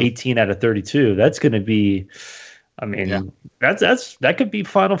 18 out of 32, that's going to be, that could be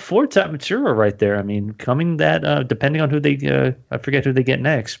Final Four type material right there. Coming that depending on who they, I forget who they get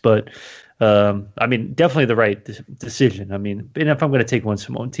next, but definitely the right decision. And if I'm going to take one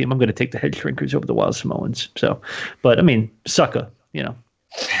Samoan team, I'm going to take the Head Shrinkers over the Wild Samoans. So, but sucker,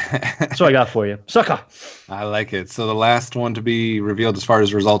 That's what I got for you. Sucker. I like it. So the last one to be revealed as far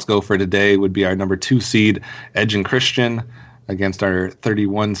as results go for today would be our number 2 seed, Edge and Christian, against our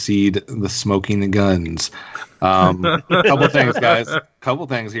 31 seed, the Smoking Guns. Couple things, guys. Couple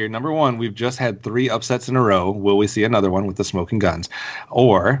things here. Number 1, we've just had 3 upsets in a row. Will we see another one with the Smoking Guns?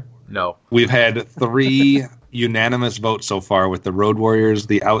 Or no. We've had 3 unanimous votes so far with the Road Warriors,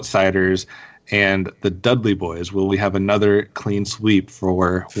 the Outsiders, and the Dudley Boys. Will we have another clean sweep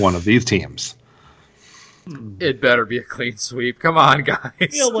for one of these teams? It better be a clean sweep. Come on, guys. I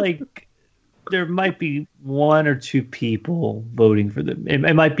feel like there might be one or two people voting for them.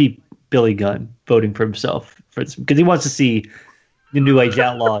 It might be Billy Gunn voting for himself for this, because he wants to see the New Age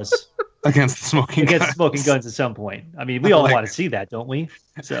Outlaws against Smoking Guns at some point. I mean, we all want to see that, don't we?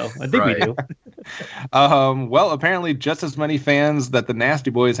 So I think we do. Well, apparently just as many fans that the Nasty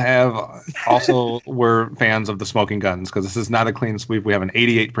Boys have also were fans of the Smoking Guns, because this is not a clean sweep. We have an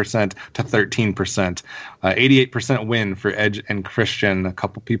 88% to 13%. 88% win for Edge and Christian. A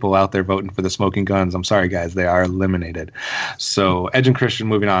couple people out there voting for the Smoking Guns. I'm sorry, guys. They are eliminated. So Edge and Christian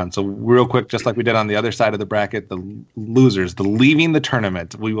moving on. So real quick, just like we did on the other side of the bracket, the losers, the leaving the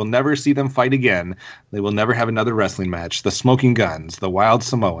tournament. We will never see them fight again. They will never have another wrestling match. The Smoking Guns, the Wild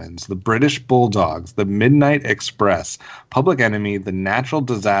Samoans, the British Bulldogs, the Midnight Express, Public Enemy, the Natural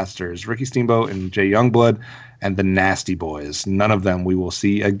Disasters, Ricky Steamboat and Jay Youngblood, and the Nasty Boys. None of them we will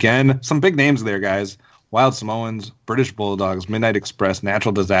see again. Some big names there, guys. Wild Samoans, British Bulldogs, Midnight Express,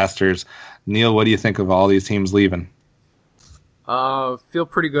 Natural Disasters. Neil, what do you think of all these teams leaving? Feel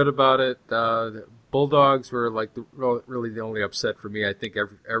pretty good about it. Bulldogs were like really the only upset for me. I think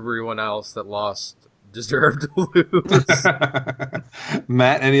everyone else that lost deserved to lose.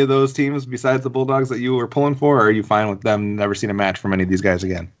 Matt, any of those teams besides the Bulldogs that you were pulling for, or are you fine with them never seeing a match from any of these guys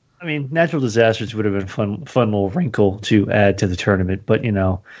again? I mean, Natural Disasters would have been fun little wrinkle to add to the tournament, but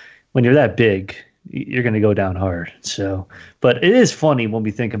when you're that big, you're going to go down hard. So, but it is funny when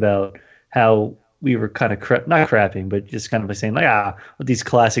we think about how we were kind of not crapping, but just kind of saying with these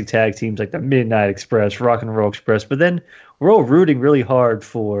classic tag teams like the Midnight Express, Rock and Roll Express, but then we're all rooting really hard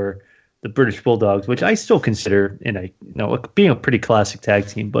for the British Bulldogs, which I still consider being a pretty classic tag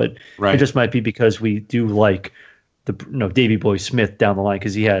team, but it just might be because we do like the Davey Boy Smith down the line,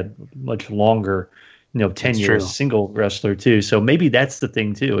 because he had much longer tenure as a single wrestler too. So maybe that's the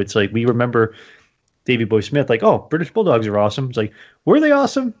thing too. It's like we remember Davey Boy Smith, like, oh, British Bulldogs are awesome. It's like, were they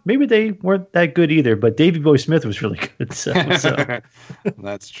awesome? Maybe they weren't that good either, but Davey Boy Smith was really good. So.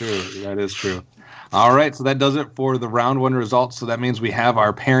 That's true. That is true. All right, so that does it for the round one results. So that means we have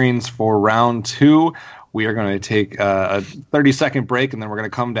our pairings for round two. We are going to take a 30-second break, and then we're going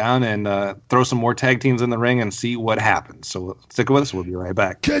to come down and throw some more tag teams in the ring and see what happens. So stick with us. We'll be right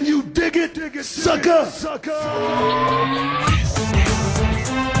back. Can you dig it, sucker?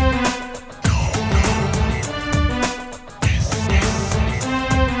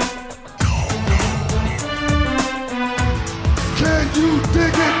 Can you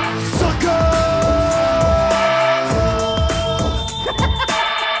dig it, sucker?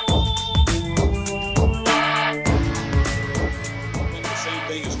 The same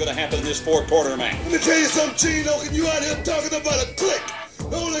thing is going to happen in this four-quarter match. Let me tell you something, Chino. You out here talking about a clique.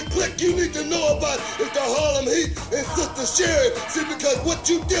 The only clique you need to know about is the Harlem Heat and Sister Sherry. See, because what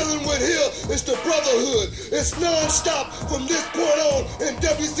you dealing with here is the brotherhood. It's non-stop from this point on in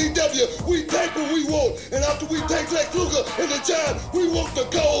WCW. We take what we want, and after we take Lex Luger and the Giant, we want the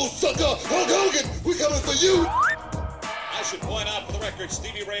gold, sucker. Hulk Hogan, we coming for you. I should point out for the record,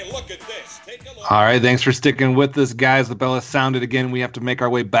 Stevie Ray, look at this. Take a look. All right, thanks for sticking with us, guys. The bell has sounded again. We have to make our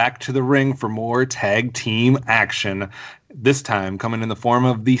way back to the ring for more tag team action. This time coming in the form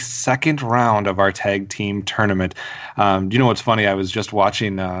of the second round of our tag team tournament. Do you know what's funny? I was just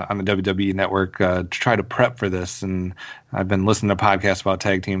watching on the WWE Network to try to prep for this, and I've been listening to podcasts about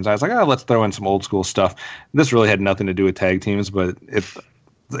tag teams. I was like, let's throw in some old school stuff. This really had nothing to do with tag teams, but it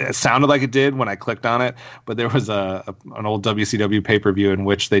sounded like it did when I clicked on it. But there was an old WCW pay-per-view in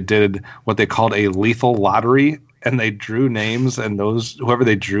which they did what they called a lethal lottery, and they drew names, and whoever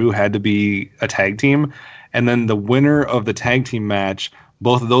they drew had to be a tag team. And then the winner of the tag team match,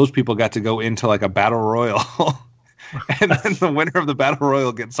 both of those people got to go into like a battle royal. And then the winner of the battle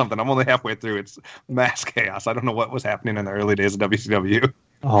royal gets something. I'm only halfway through. It's mass chaos. I don't know what was happening in the early days of WCW.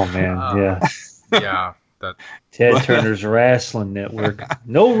 Oh, man. Yeah. Yeah. Ted Turner's Wrestling Network.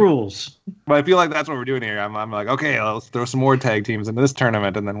 No rules. But I feel like that's what we're doing here. I'm like, okay, let's throw some more tag teams into this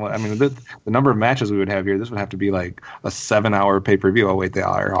tournament. And then, the number of matches we would have here, this would have to be like a 7-hour pay-per-view. Oh, wait, they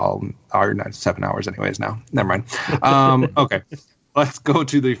are not 7 hours anyways now. Never mind. Okay. Let's go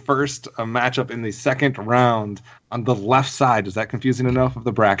to the first matchup in the second round on the left side. Is that confusing enough of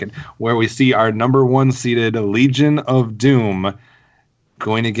the bracket? Where we see our number 1 seeded Legion of Doom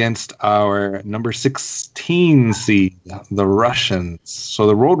going against our number 16 seed, the Russians. So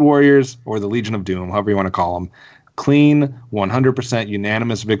the Road Warriors, or the Legion of Doom, however you want to call them, clean 100%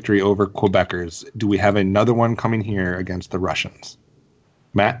 unanimous victory over Quebecers. Do we have another one coming here against the Russians?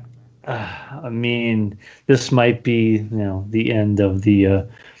 Matt? This might be the end of the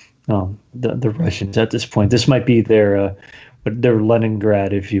Russians at this point. This might be their but they're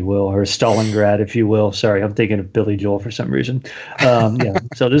Leningrad, if you will, or Stalingrad, if you will. Sorry, I'm thinking of Billy Joel for some reason. Yeah.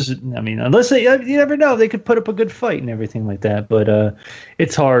 So this is, I mean, unless they, you never know, they could put up a good fight and everything like that. But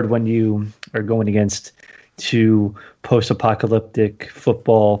it's hard when you are going against two post-apocalyptic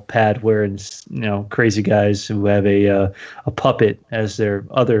football pad-wearing, crazy guys who have a puppet as their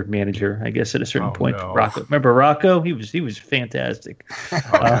other manager. I guess at a certain point, no. Rocco. Remember Rocco? He was fantastic.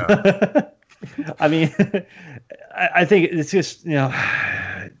 I mean, I think it's just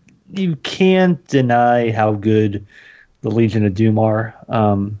you can't deny how good the Legion of Doom are.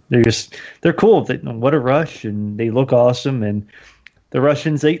 They're cool. What a rush, and they look awesome. And the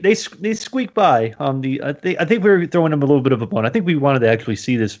Russians, they squeak by. I think we were throwing them a little bit of a bone. I think we wanted to actually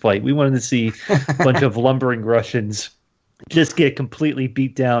see this fight. We wanted to see a bunch of lumbering Russians just get completely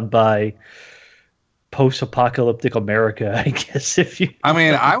beat down by post-apocalyptic America, I guess.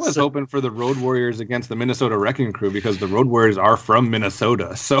 I was hoping for the Road Warriors against the Minnesota Wrecking Crew because the Road Warriors are from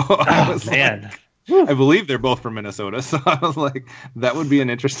Minnesota. So I believe they're both from Minnesota, so I was like, that would be an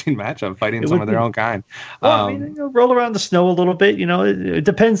interesting matchup, fighting some of their own kind. Well, roll around the snow a little bit. It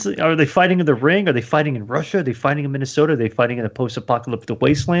depends. Are they fighting in the ring? Are they fighting in Russia? Are they fighting in Minnesota? Are they fighting in a post-apocalyptic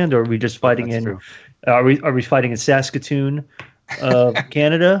wasteland? Or are we just fighting Are we fighting in Saskatoon,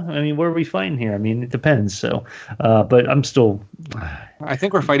 Canada? I mean, where are we fighting here? I mean, it depends. So, but I'm still. I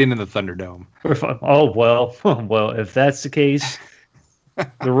think we're fighting in the Thunderdome. Well, if that's the case,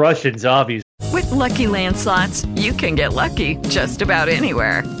 the Russians obviously. With Lucky Land Slots, you can get lucky just about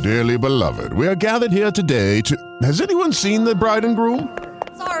anywhere. Dearly beloved, we are gathered here today to... Has anyone seen the bride and groom?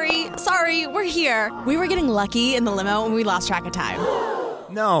 Sorry, we're here. We were getting lucky in the limo and we lost track of time.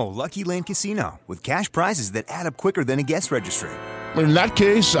 No, Lucky Land Casino, with cash prizes that add up quicker than a guest registry. In that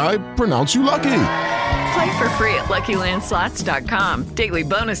case, I pronounce you lucky. Play for free at LuckyLandSlots.com. Daily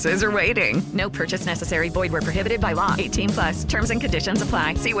bonuses are waiting. No purchase necessary. Void where prohibited by law. 18+. Terms and conditions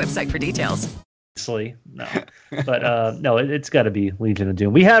apply. See website for details. No, but no, it's got to be Legion of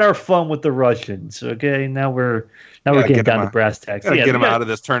Doom. We had our fun with the Russians. Okay, now we're getting down to brass tacks. Get them out of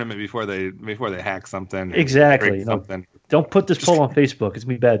this tournament before they hack something. Exactly. Don't put this poll on Facebook. It's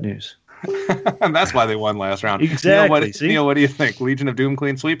gonna be bad news. And that's why they won last round. Exactly. Neil, what do you think? Legion of Doom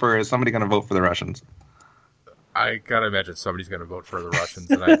clean sweep, or is somebody going to vote for the Russians? I gotta imagine somebody's going to vote for the Russians,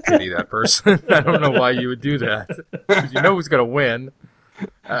 and I pity that person. I don't know why you would do that. Because you know who's going to win.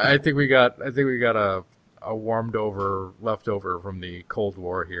 I think we got a warmed over leftover from the Cold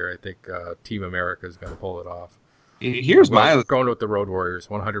War here. I think Team America is going to pull it off. Going with the Road Warriors,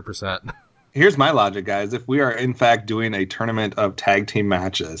 100%. Here's my logic, guys. If we are, in fact, doing a tournament of tag team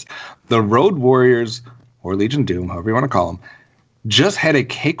matches, the Road Warriors, or Legion Doom, however you want to call them, just had a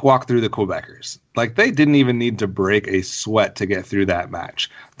cakewalk through the Quebecers. Like, they didn't even need to break a sweat to get through that match.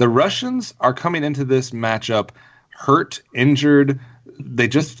 The Russians are coming into this matchup hurt, injured. They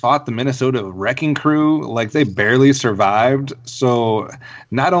just fought the Minnesota Wrecking Crew. Like, they barely survived. So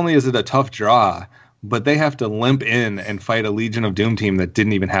not only is it a tough draw, but they have to limp in and fight a Legion of Doom team that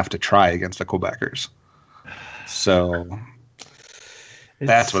didn't even have to try against the Quebecers. So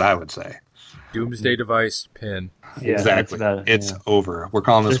that's what I would say. Doomsday device pin. Yeah, exactly. It's over. We're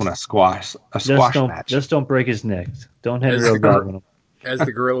calling this one a squash match. Just don't break his neck. Don't hit real good. As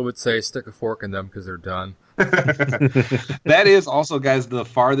the gorilla would say, stick a fork in them because they're done. That is also, guys, the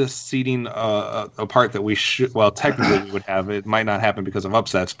farthest seeding apart that we should. Well, technically we would have. It might not happen because of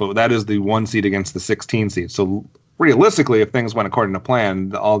upsets, but that is the 1 seed against the 16 seed. So realistically, if things went according to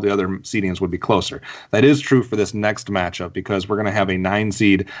plan, all the other seedings would be closer. That is true for this next matchup because we're going to have a 9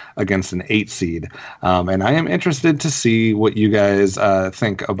 seed against an 8 seed. And I am interested to see what you guys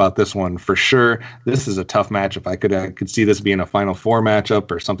think about this one for sure. This is a tough matchup. I could see this being a Final Four matchup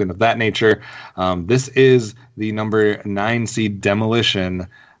or something of that nature. This is the number 9 seed Demolition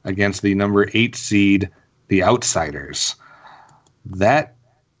against the number 8 seed The Outsiders. That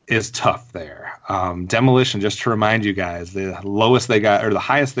is tough there. Demolition, just to remind you guys, the lowest they got, or the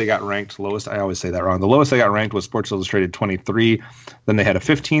highest they got ranked, I always say that wrong. The lowest they got ranked was Sports Illustrated 23. Then they had a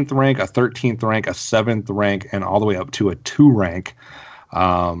 15th rank, a 13th rank, a 7th rank, and all the way up to a 2 rank.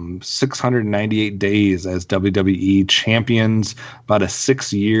 698 days as WWE champions, about a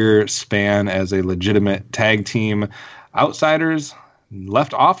 6-year span as a legitimate tag team. Outsiders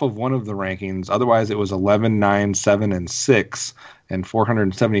left off of one of the rankings. Otherwise, it was 11, 9, 7, and 6, and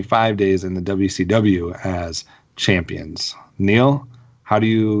 475 days in the WCW as champions. Neil, how do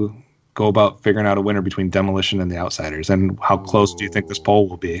you go about figuring out a winner between Demolition and the Outsiders, and how close do you think this poll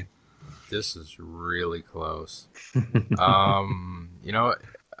will be? This is really close. If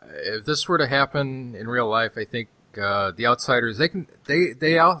this were to happen in real life, I think the Outsiders,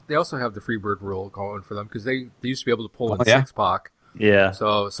 they also have the Freebird rule going for them because they used to be able to pull in 6-Pac. Yeah.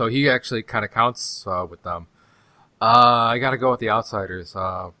 So he actually kind of counts with them. I got to go with the Outsiders.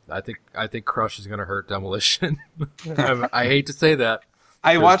 I think Crush is going to hurt Demolition. I hate to say that.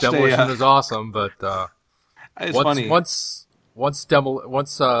 I watched Demolition is awesome, but it's funny. Once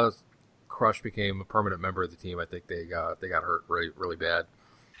Crush became a permanent member of the team, I think they got hurt really, really bad.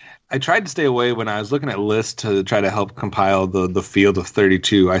 I tried to stay away when I was looking at lists to try to help compile the field of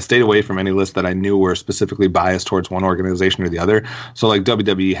 32. I stayed away from any lists that I knew were specifically biased towards one organization or the other. So like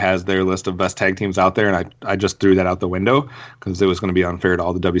WWE has their list of best tag teams out there, and I just threw that out the window because it was going to be unfair to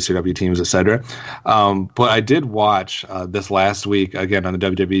all the WCW teams, etc. But I did watch this last week, again, on the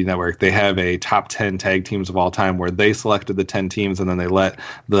WWE Network. They have a top 10 tag teams of all time where they selected the 10 teams, and then they let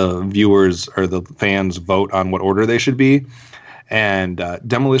the viewers or the fans vote on what order they should be. And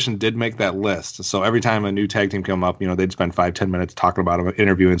Demolition did make that list. So every time a new tag team came up, they'd spend 5-10 minutes talking about them,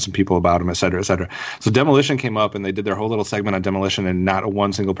 interviewing some people about them, et cetera, et cetera. So Demolition came up, and they did their whole little segment on Demolition, and not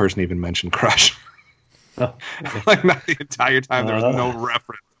one single person even mentioned Crush. Not the entire time. There was no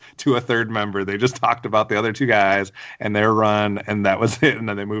reference to a third member. They just talked about the other two guys and their run, and that was it. And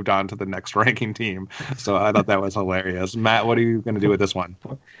then they moved on to the next ranking team. So I thought that was hilarious. Matt, what are you going to do with this one?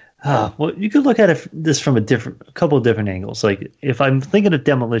 Well, you could look at this from a couple of different angles. Like, if I'm thinking of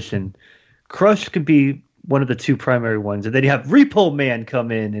Demolition, Crush could be one of the two primary ones, and then you have Repo Man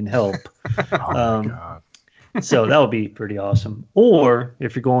come in and help. Oh my God. So that would be pretty awesome. Or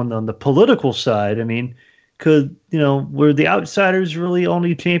if you're going on the political side, I mean, were the Outsiders really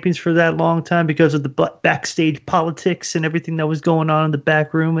only champions for that long time because of the backstage politics and everything that was going on in the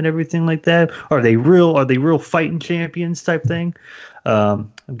back room and everything like that? Are they real fighting champions type thing?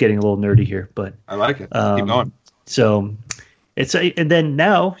 I'm getting a little nerdy here, but I like it. Keep going. So and then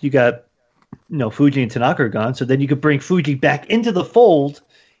now you got Fuji and Tanaka are gone, so then you could bring Fuji back into the fold,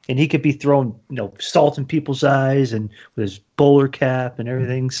 and he could be throwing salt in people's eyes and with his bowler cap and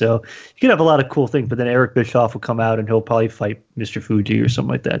everything. So you could have a lot of cool things. But then Eric Bischoff will come out and he'll probably fight Mr. Fuji or something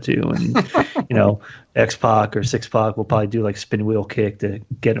like that too. And X-Pac or 6-Pac will probably do like spin wheel kick to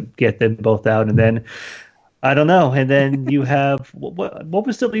get them both out, and then. I don't know. And then you have what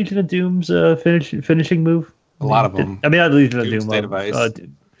was the Legion of Doom's finishing move? A lot of them. I mean, not Legion of Doom. State of Ice.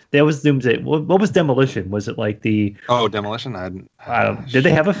 That was Doomsday. What was Demolition? Was it like the? Oh, Demolition. I don't. Did they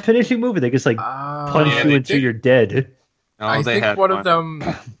have a finishing move? Or they just punch you until you're dead? No, I think one of them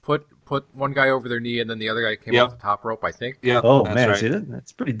put one guy over their knee, and then the other guy came off the top rope. I think. Yeah. Oh man, right. See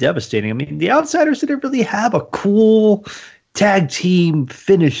that's pretty devastating. I mean, the Outsiders didn't really have a cool tag team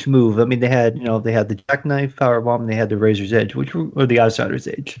finish move. I mean, they had the Jackknife Powerbomb, and they had the Razor's Edge, or the Outsider's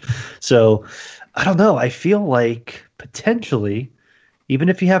Edge. So I don't know. I feel like potentially, even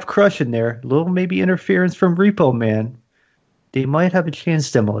if you have Crush in there, a little maybe interference from Repo Man, they might have a chance.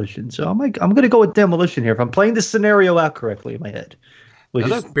 Demolition. So I'm going to go with Demolition here if I'm playing this scenario out correctly in my head.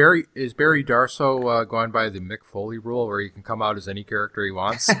 Is Barry Darsow going by the Mick Foley rule, where he can come out as any character he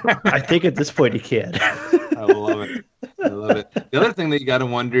wants? I think at this point he can. I love it. The other thing that you got to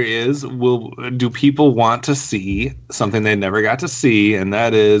wonder is, do people want to see something they never got to see, and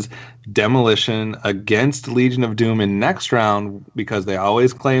that is Demolition against Legion of Doom in next round, because they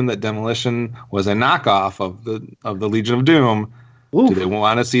always claim that Demolition was a knockoff of the Legion of Doom. Oof. Do they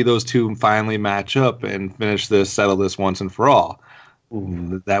want to see those two finally match up and settle this once and for all?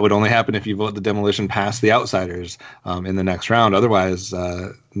 Ooh. That would only happen if you vote the Demolition past the Outsiders in the next round. Otherwise,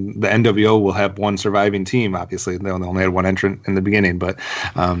 the NWO will have one surviving team. Obviously, they only had one entrant in the beginning, but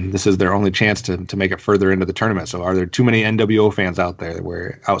this is their only chance to make it further into the tournament. So are there too many NWO fans out there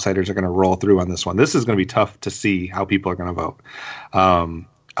where Outsiders are going to roll through on this one? This is going to be tough to see how people are going to vote.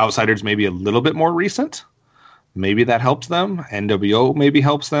 Outsiders may be a little bit more recent. Maybe that helps them. NWO maybe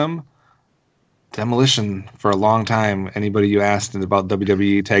helps them. Demolition, for a long time, anybody you asked about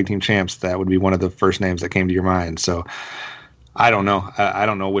WWE Tag Team Champs, that would be one of the first names that came to your mind. So I don't know. I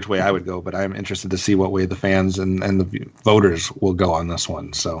don't know which way I would go, but I'm interested to see what way the fans and the voters will go on this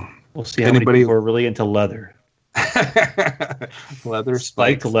one. So we'll see how many people are really into leather. Leather,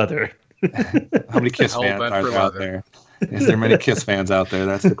 spiked leather. How many Kiss fans are out there? Is there many Kiss fans out there?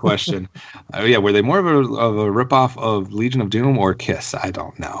 That's the question. Were they more of a ripoff of Legion of Doom or Kiss? I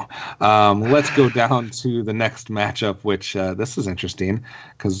don't know. Let's go down to the next matchup, which this is interesting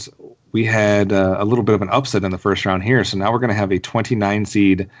because we had a little bit of an upset in the first round here. So now we're going to have a 29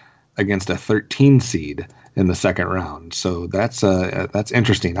 seed against a 13 seed in the second round. So that's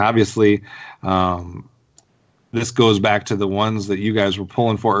interesting. Obviously, this goes back to the ones that you guys were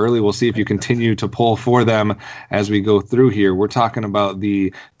pulling for early. We'll see if you continue to pull for them as we go through here. We're talking about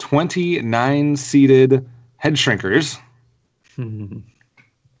the 29-seeded Head Shrinkers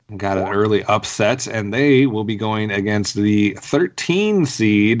got an early upset, and they will be going against the 13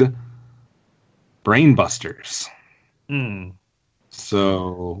 seed Brainbusters.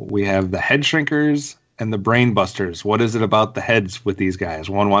 So we have the Head Shrinkers and the Brainbusters. What is it about the heads with these guys?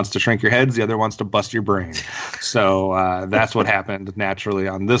 One wants to shrink your heads, the other wants to bust your brain. So that's what happened naturally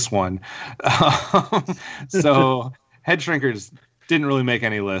on this one. So Head Shrinkers didn't really make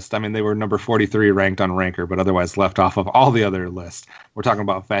any list. I mean, they were number 43 ranked on Ranker, but otherwise left off of all the other lists. We're talking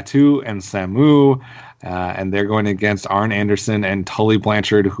about Fatu and Samu, and they're going against Arn Anderson and Tully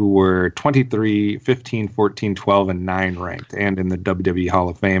Blanchard, who were 23, 15, 14, 12, and 9 ranked, and in the WWE Hall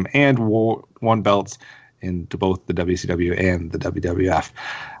of Fame, and won belts in both the WCW and the WWF.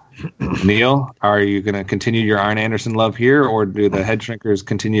 Neil, are you going to continue your Arn Anderson love here, or do the Head Shrinkers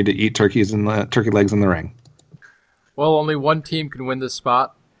continue to eat turkey legs in the ring? Well, only one team can win this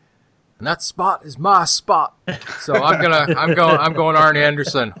spot, and that spot is my spot. So I'm going Arn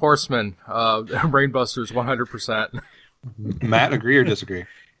Anderson, Horseman, Brainbusters, 100%. Matt, agree or disagree?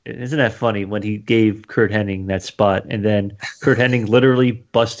 Isn't that funny when he gave Kurt Hennig that spot, and then Kurt Hennig literally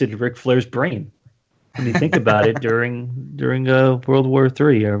busted Ric Flair's brain? When you think about it, during World War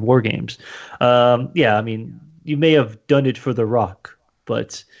III or War Games, yeah, I mean, you may have done it for The Rock,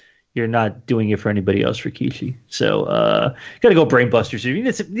 but you're not doing it for anybody else, Rikishi. So got to go Brainbusters. You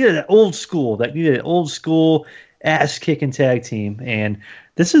need that old school ass kicking tag team, and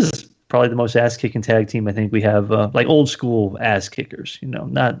this is probably the most ass kicking tag team I think we have. Like old school ass kickers,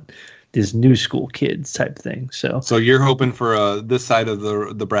 not this new school kids type thing. So you're hoping for this side of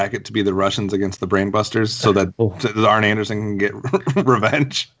the bracket to be the Russians against the Brainbusters, so that Arn Anderson can get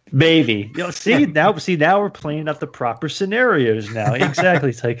revenge. Maybe. Now we're playing up the proper scenarios now.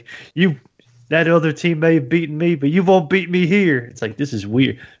 Exactly. It's like that other team may have beaten me, but you won't beat me here. It's like, this is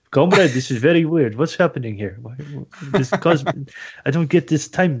weird. Comrade, this is very weird. What's happening here? Because I don't get this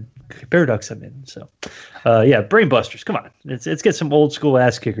time paradox I'm in. So, yeah, Brainbusters. Come on, let's get some old school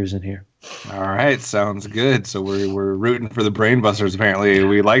ass kickers in here. All right, sounds good. So we're rooting for the Brainbusters. Apparently,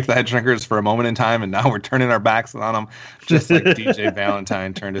 we liked the Head Shrinkers for a moment in time, and now we're turning our backs on them, just like DJ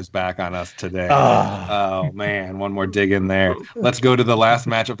Valentine turned his back on us today. Oh man, one more dig in there. Let's go to the last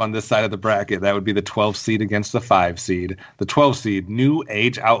matchup on this side of the bracket. That would be the 12 seed against the 5 seed. The 12 seed, New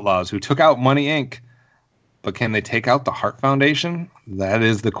Age Outlaws, who took out Money Inc. But can they take out the Hart Foundation? That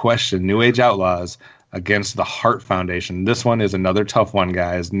is the question. New Age Outlaws against the Hart Foundation. This one is another tough one,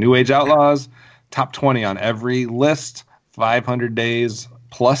 guys. New Age Outlaws, top 20 on every list, 500 days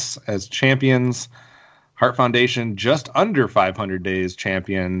plus as champions. Hart Foundation, just under 500 days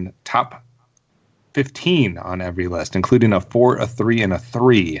champion, top 15 on every list, including a 4, a 3, and a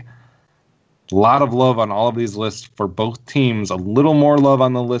 3. A lot of love on all of these lists for both teams. A little more love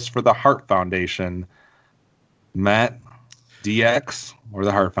on the list for the Hart Foundation. Matt, DX or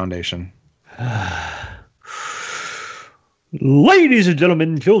the Hart Foundation? Ladies and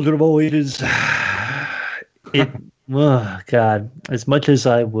gentlemen, children of all ages, God, as much as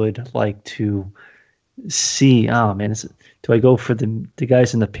I would like to see, oh man, do I go for the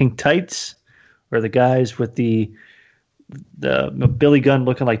guys in the pink tights or the guys with the Billy Gunn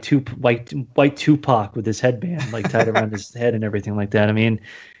looking like white Tupac with his headband like tied around his head and everything like that? I mean,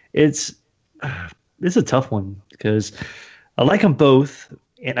 it's a tough one because I like them both,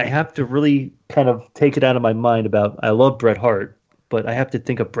 and I have to really kind of take it out of my mind about I love Bret Hart, but I have to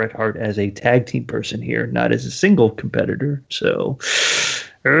think of Bret Hart as a tag team person here, not as a single competitor. So,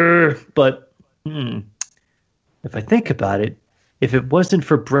 but if I think about it, if it wasn't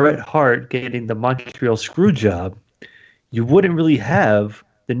for Bret Hart getting the Montreal screw job, you wouldn't really have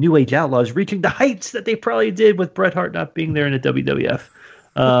the New Age Outlaws reaching the heights that they probably did with Bret Hart not being there in the WWF.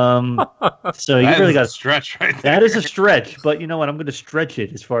 So you really got to stretch right there. That is a stretch, but you know what? I'm going to stretch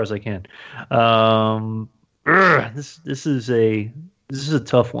it as far as I can. This is a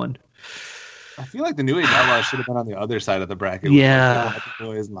tough one. I feel like the New Age Outlaws should have been on the other side of the bracket. Yeah, with the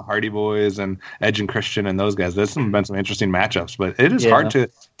Boys and the Hardy Boys and Edge and Christian and those guys. There's been some interesting matchups, but it is hard to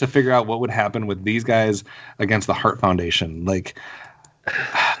figure out what would happen with these guys against the Hart Foundation. Like,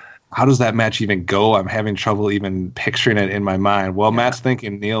 how does that match even go? I'm having trouble even picturing it in my mind. Well, Matt's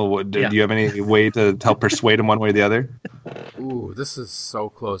thinking, Neil, do you have any way to help persuade him one way or the other? Ooh, this is so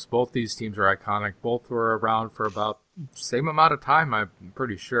close. Both these teams are iconic. Both were around for about the same amount of time, I'm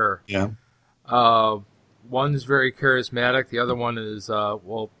pretty sure. Yeah. One's very charismatic. The other one is,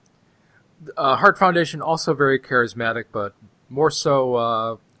 Hart Foundation also very charismatic, but more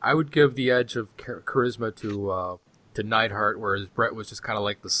so, I would give the edge of charisma to Neidhart, whereas Bret was just kind of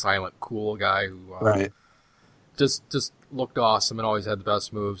like the silent, cool guy who just looked awesome and always had the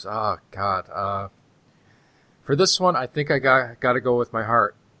best moves. Oh, God. For this one, I think I got to go with my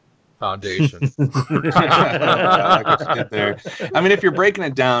Hart Foundation. I guess you get there. I mean, if you're breaking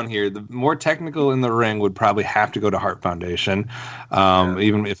it down here, the more technical in the ring would probably have to go to Hart Foundation,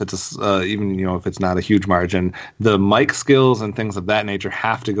 even if it's if it's not a huge margin. The mic skills and things of that nature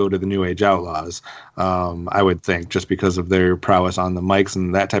have to go to the New Age Outlaws. I would think, just because of their prowess on the mics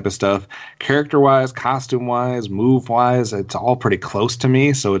and that type of stuff. Character-wise, costume-wise, move-wise, it's all pretty close to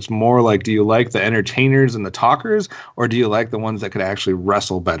me. So it's more like, do you like the entertainers and the talkers, or do you like the ones that could actually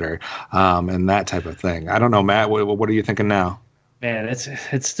wrestle better? And that type of thing. I don't know, Matt. What are you thinking now? Man,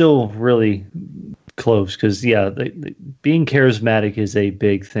 it's still really close because being charismatic is a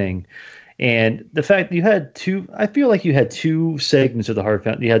big thing, and the fact that you had two, I feel like you had two segments of the Hart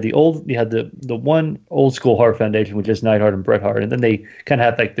Foundation. You had the one old school Hart Foundation, which is Neidhart and Bret Hart, and then they kind of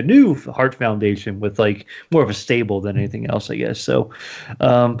had like the new Hart Foundation with like more of a stable than anything else, I guess. So,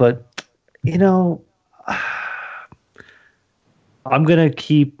 but I'm gonna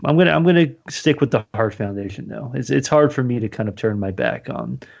stick with the Hart Foundation though. It's hard for me to kind of turn my back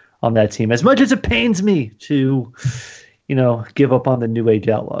on that team, as much as it pains me to, give up on the New Age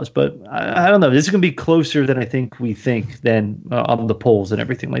Outlaws. But I don't know. This is gonna be closer than I think we think than on the polls and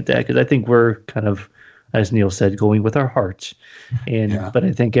everything like that, because I think we're kind of, as Neil said, going with our hearts. But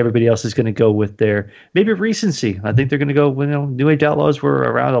I think everybody else is going to go with their maybe recency. I think they're going to go, New Age Outlaws were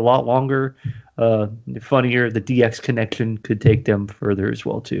around a lot longer. Funnier, the DX connection could take them further as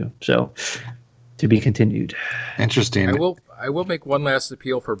well too. So to be continued. Interesting. I will make one last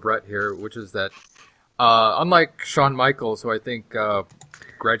appeal for Bret here, which is that unlike Shawn Michaels, who I think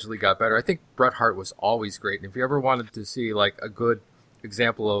gradually got better, I think Bret Hart was always great. And if you ever wanted to see like a good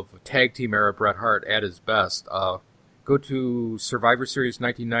example of tag team era Bret Hart at his best, go to Survivor Series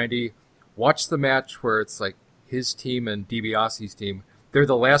 1990, watch the match where it's like his team and DiBiase's team. They're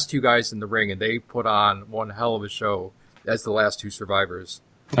the last two guys in the ring, and they put on one hell of a show as the last two survivors.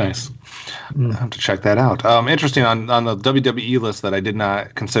 Nice. I have to check that out. Interesting, on the WWE list that I did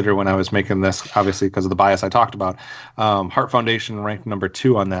not consider when I was making this, obviously because of the bias I talked about, Hart Foundation ranked number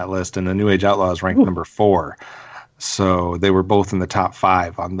 2 on that list, and the New Age Outlaws ranked number 4. So they were both in the top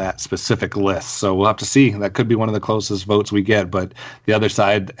 5 on that specific list. So we'll have to see. That could be one of the closest votes we get, but the other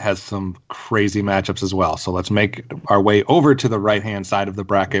side has some crazy matchups as well. So let's make our way over to the right-hand side of the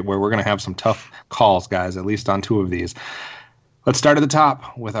bracket, where we're going to have some tough calls, guys, at least on 2 of these. Let's start at the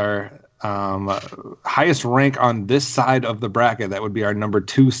top with our highest rank on this side of the bracket. That would be our number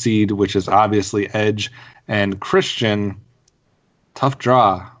 2 seed, which is obviously Edge and Christian. Tough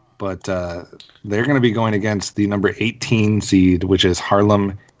draw. But they're going to be going against the number 18 seed, which is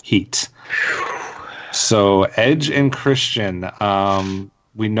Harlem Heat. So Edge and Christian,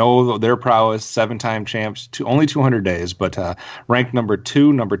 we know their prowess, 7-time champs, only 200 days, but ranked number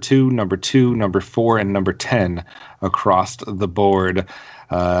 2, number 2, number 2, number 4, and number 10 across the board.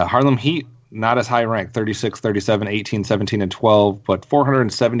 Harlem Heat, not as high ranked, 36, 37, 18, 17, and 12, but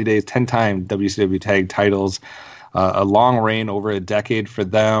 470 days, 10-time WCW tag titles. A long reign over a decade for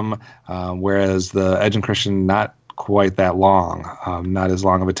them, whereas the Edge and Christian, not quite that long. Not as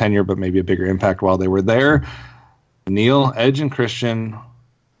long of a tenure, but maybe a bigger impact while they were there. Neil, Edge and Christian,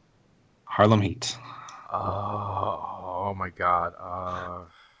 Harlem Heat. Oh my God.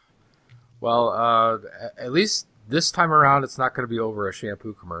 At least this time around, it's not going to be over a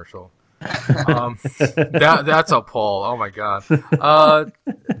shampoo commercial. That's a poll. Oh my God. God,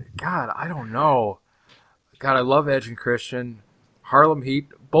 I don't know. God, I love Edge and Christian. Harlem Heat.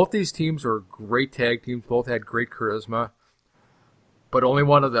 Both these teams are great tag teams. Both had great charisma. But only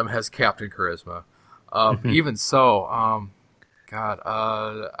one of them has Captain Charisma. Even so, I'm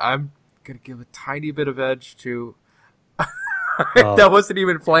going to give a tiny bit of Edge to... that wasn't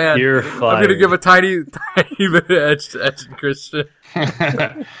even planned. You're fired. I'm going to give a tiny bit of Edge to Edge and Christian.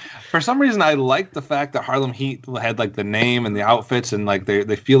 For some reason, I like the fact that Harlem Heat had like the name and the outfits, and like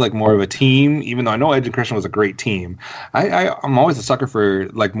they feel like more of a team. Even though I know Edge and Christian was a great team, I'm always a sucker for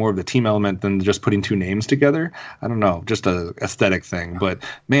like more of the team element than just putting 2 names together. I don't know, just a aesthetic thing. But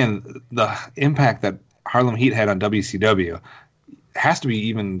man, the impact that Harlem Heat had on WCW has to be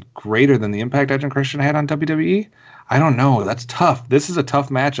even greater than the impact Edge and Christian had on WWE. I don't know. That's tough. This is a tough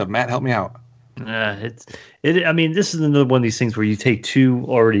matchup. Matt, help me out. I mean, this is another one of these things where you take 2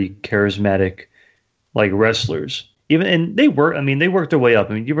 already charismatic, like, wrestlers. They worked their way up.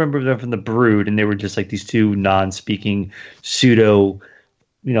 I mean, you remember them from the Brood, and they were just like these 2 non-speaking pseudo,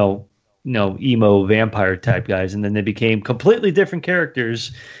 emo vampire type guys, and then they became completely different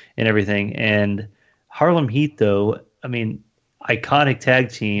characters and everything. And Harlem Heat, though, I mean, iconic tag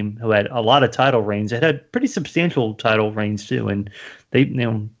team who had a lot of title reigns. It had pretty substantial title reigns too, and they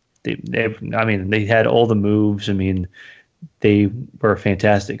They had all the moves. I mean, they were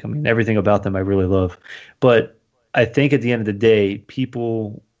fantastic. I mean, everything about them I really love. But I think at the end of the day,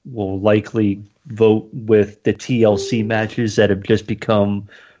 people will likely vote with the TLC matches that have just become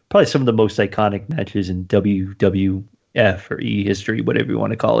probably some of the most iconic matches in WWF or E history, whatever you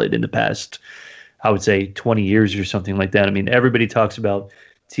want to call it, in the past, I would say 20 years or something like that. I mean, everybody talks about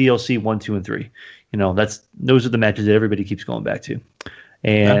TLC 1, 2, and 3. Those are the matches that everybody keeps going back to.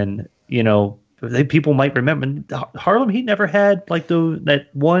 And, people might remember Harlem Heat never had that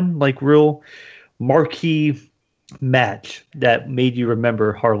one real marquee match that made you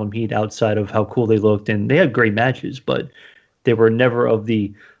remember Harlem Heat outside of how cool they looked. And they had great matches, but they were never of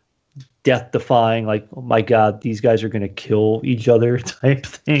the death-defying, oh my God, these guys are going to kill each other type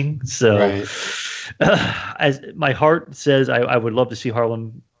thing. So as my heart says, I would love to see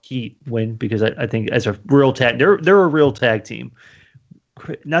Harlem Heat win, because I think as a real tag, they're a real tag team.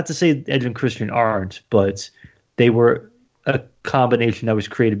 Not to say Edge and Christian aren't, but they were a combination that was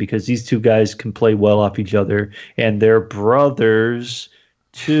created because these two guys can play well off each other, and they're brothers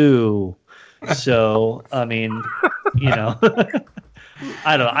too. So, I mean, I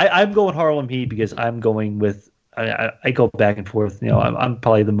don't know. I'm going Harlem Heat because I'm going with. I go back and forth. I'm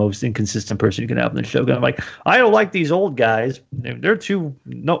probably the most inconsistent person you can have on the show. I'm like, I don't like these old guys. They're too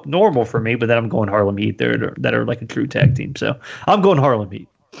normal for me. But then I'm going Harlem Heat. That are like a true tag team. So I'm going Harlem Heat.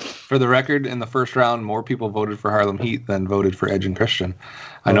 For the record, in the first round, more people voted for Harlem Heat than voted for Edge and Christian.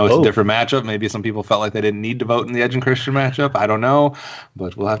 I know it's a different matchup. Maybe some people felt like they didn't need to vote in the Edge and Christian matchup. I don't know,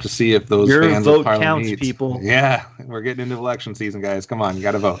 but we'll have to see if those fans vote of Harlem counts, Heat. People. Yeah, we're getting into election season, guys. Come on, you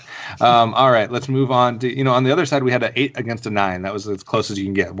got to vote. All right, let's move on to on the other side we had an 8 against a 9. That was as close as you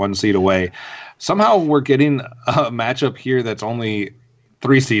can get, 1 seed away. Somehow we're getting a matchup here that's only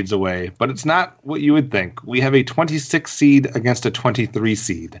 3 seeds away, but it's not what you would think. We have a 26 seed against a 23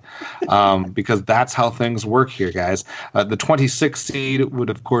 seed, because that's how things work here, guys. The 26 seed would,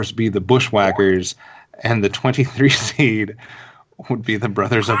 of course, be the Bushwhackers, and the 23 seed would be the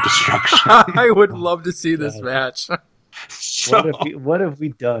Brothers of Destruction. I would love to see this match. So, what have we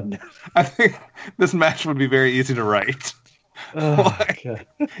done? I think this match would be very easy to write. You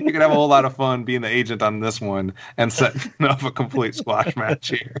could have a whole lot of fun being the agent on this one and setting up a complete squash match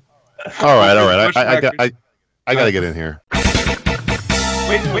here. All right. I got to get in here.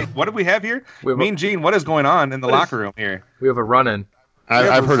 Wait, what do we have here? Mean Gene, what is going on in the locker room here? We have a run-in.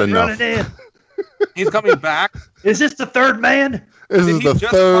 I've heard enough. He's coming back. Is this the third man? This is the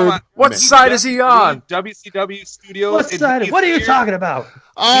third. What side is he on? WCW Studios. What side? What are you talking about?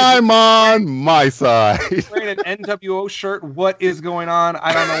 I'm on my side. He's wearing an NWO shirt. What is going on?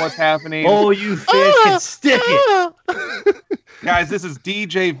 I don't know what's happening. Oh, you fans can stick it. Guys, this is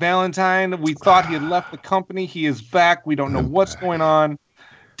DJ Valentine. We thought he had left the company. He is back. We don't know what's going on.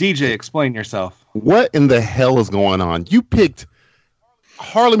 DJ, explain yourself. What in the hell is going on? You picked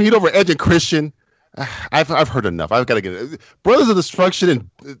Harlem Heat over Edge and Christian. I've heard enough. I've got to get it. Brothers of Destruction and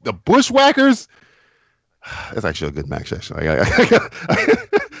the Bushwhackers. That's actually a good match. Actually, now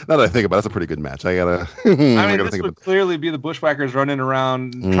that I think about it, that's a pretty good match. I gotta. This would clearly be the Bushwhackers running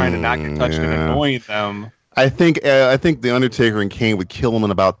around trying to not get touched and annoying them. I think the Undertaker and Kane would kill him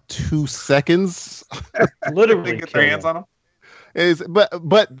in about 2 seconds. Literally, get their hands on him.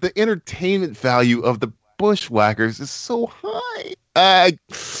 But the entertainment value of the Bushwhackers is so high. I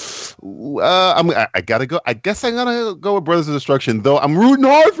gotta go. I guess I'm gonna go with Brothers of Destruction, though I'm rooting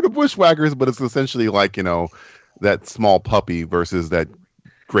hard for the Bushwhackers, but it's essentially like that small puppy versus that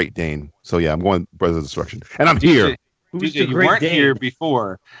Great Dane. So yeah, I'm going Brothers of Destruction, and I'm here. DJ, you weren't here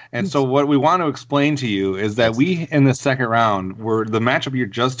before, and so what we want to explain to you is that we, in the second round, were the matchup you're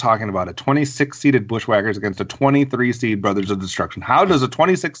just talking about, a 26-seeded Bushwhackers against a 23-seed Brothers of Destruction. How does a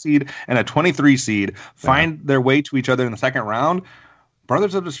 26-seed and a 23-seed find their way to each other in the second round?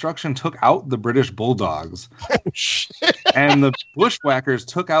 Brothers of Destruction took out the British Bulldogs. Oh, shit. And the Bushwhackers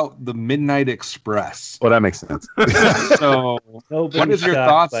took out the Midnight Express. Well, that makes sense. So, what is your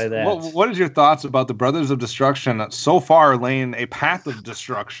thoughts? What is your thoughts about the Brothers of Destruction so far laying a path of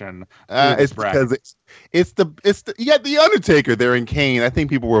destruction? It's because it's you got the Undertaker there in Kane. I think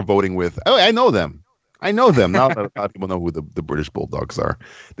people were voting with. Oh, I know them. Now a lot of people know who the British Bulldogs are.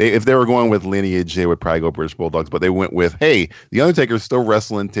 If they were going with lineage, they would probably go British Bulldogs. But they went with, hey, the Undertaker's still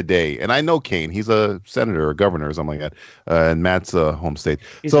wrestling today, and I know Kane. He's a senator or governor or something like that, in Matt's home state.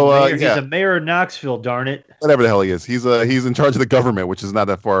 He's a mayor of Knoxville. Darn it! Whatever the hell he is, he's in charge of the government, which is not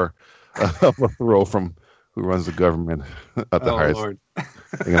that far up a row from who runs the government at the highest. Lord.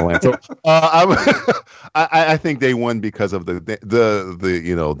 So I think they won because of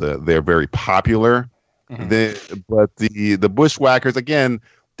they're very popular. Mm-hmm. But the Bushwhackers, again,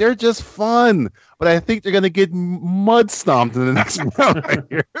 They're just fun. But I think they're going to get mud stomped in the next round right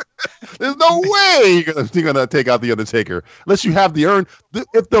here. There's no way you're going to take out The Undertaker unless you have the urn.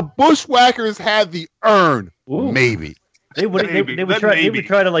 If the Bushwhackers had the urn, maybe. They would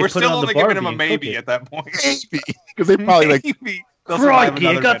try to like We're put still on only the giving him a Barbie maybe at that point. Maybe. Because they probably like... Crikey,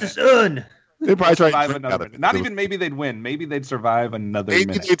 I got this urn. They probably try to survive drink another out of minute. it. Not even maybe they'd win. Maybe they'd survive another Maybe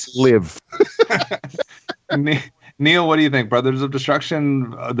minute. they'd live. Neil, what do you think? Brothers of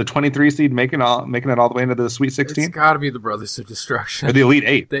Destruction, the 23 seed, making it all the way into the Sweet 16? It's got to be the Brothers of Destruction. Or the Elite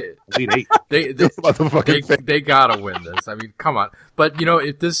Eight. Elite Eight. They got to win this. I mean, come on. But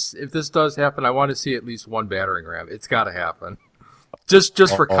if this does happen, I want to see at least one battering ram. It's got to happen, just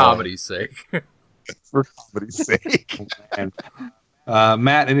for comedy's sake. For comedy's sake. And,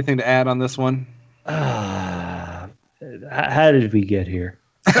 Matt, anything to add on this one? How did we get here?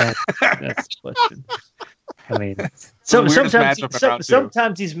 That's the question. I mean,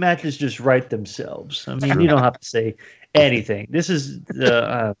 sometimes these matches just write themselves. I mean, you don't have to say anything. This is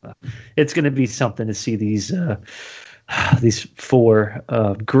it's going to be something to see these four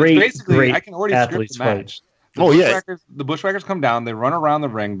great I can already athletes script the match. fight. The Bushwhackers come down. They run around the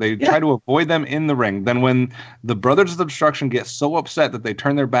ring. They try to avoid them in the ring. Then when the Brothers of Destruction get so upset that they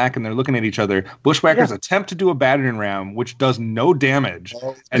turn their back and they're looking at each other, Bushwhackers attempt to do a battering ram, which does no damage.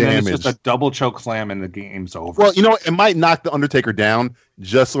 Then it's just a double choke slam and the game's over. Well, it might knock the Undertaker down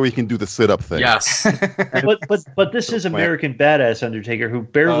just so he can do the sit-up thing. Yes. but this is American Badass Undertaker who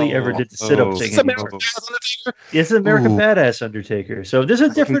barely ever did the sit-up thing anymore. It's an American Badass Undertaker. So this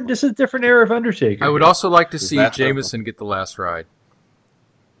is a different era of Undertaker. I would also like to see Jameson get the last ride.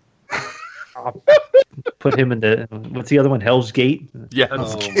 Put him in the what's the other one? Hell's Gate. Yes.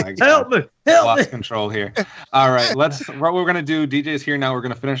 Oh my God. Help me! Lost control here. All right, what we're gonna do. DJ's here now. We're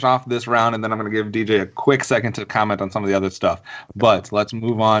gonna finish off this round, and then I'm gonna give DJ a quick second to comment on some of the other stuff. But let's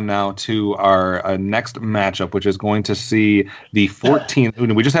move on now to our next matchup, which is going to see the 14.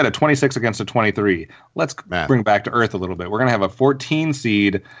 We just had a 26 against a 23. Let's bring back to earth a little bit. We're gonna have a 14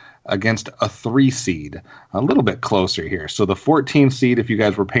 seed against a 3 seed, a little bit closer here. So the 14 seed, if you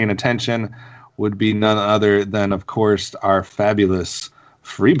guys were paying attention, would be none other than, of course, our fabulous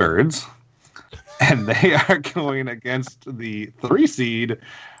Freebirds. And they are going against the 3 seed,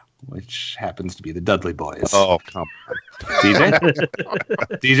 which happens to be the Dudley Boys. Oh, come on. DJ?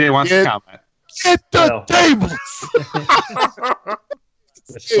 DJ wants to comment. Get the tables!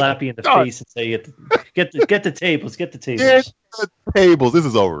 Slap you in the face and say, "Get the tables, get the tables." Get the tables. This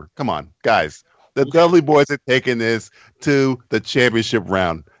is over. Come on, guys. The Dudley Boys are taking this to the championship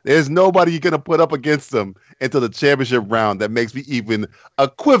round. There's nobody you're gonna put up against them until the championship round that makes me even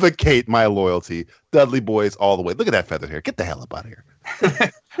equivocate my loyalty. Dudley Boys all the way. Look at that feather hair. Get the hell up out of here.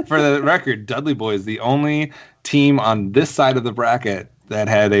 For the record, Dudley Boys, the only team on this side of the bracket that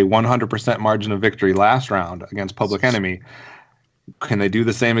had a 100% margin of victory last round against Public Enemy. Can they do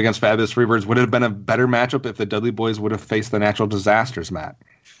the same against Fabulous Freebirds? Would it have been a better matchup if the Dudley Boys would have faced the natural disasters, Matt?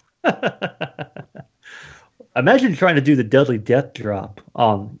 Imagine trying to do the Dudley Death Drop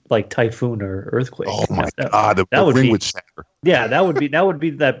on like Typhoon or Earthquake. Oh my God, the ring would shatter. Yeah, that would be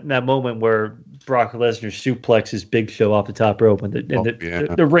that moment where Brock Lesnar suplexes Big Show off the top rope, and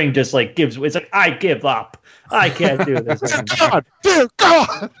the ring just like gives. It's like, I give up. I can't do this. Dear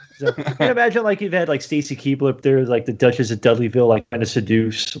God. So, can you imagine like you've had like Stacy Keibler up there, like the Duchess of Dudleyville, like kind of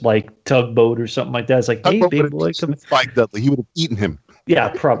seduce like Tugboat or something like that. It's like, hey, big boy, come. Spike Dudley, he would have eaten him. Yeah,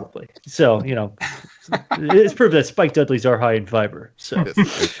 probably. So it's proved that Spike Dudleys are high in fiber. So,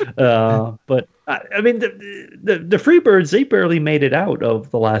 but I mean, the Freebirds, they barely made it out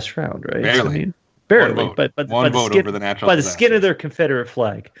of the last round, right? Barely. I mean, barely. But one vote over the natural by the skin of their Confederate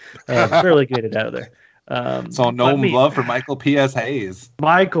flag, barely made it out of there. So no love for Michael P.S. Hayes.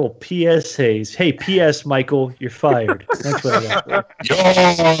 Michael P.S. Hayes. Hey, P.S. Michael, you're fired. That's what I got.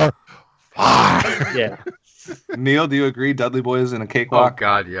 You're fired. Yeah. Neil, do you agree? Dudley Boys in a cakewalk? Oh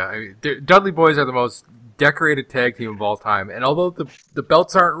God, yeah. I mean, Dudley Boys are the most decorated tag team of all time, and although the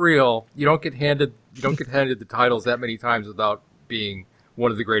belts aren't real, you don't get handed the titles that many times without being one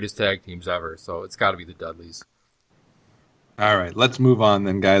of the greatest tag teams ever. So it's got to be the Dudleys. All right, let's move on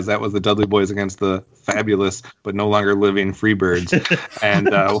then, guys. That was the Dudley Boys against the fabulous but no longer living Freebirds. And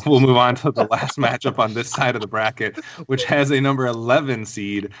we'll move on to the last matchup on this side of the bracket, which has a number 11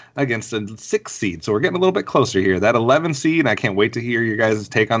 seed against a 6 seed. So we're getting a little bit closer here. That 11 seed, I can't wait to hear your guys'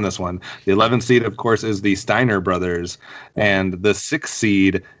 take on this one. The 11 seed, of course, is the Steiner brothers. And the 6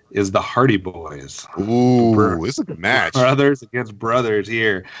 seed is the Hardy Boys. Ooh, it's a good match. Brothers against brothers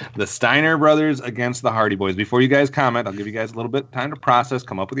here. The Steiner brothers against the Hardy Boys. Before you guys comment, I'll give you guys a little bit of time to process,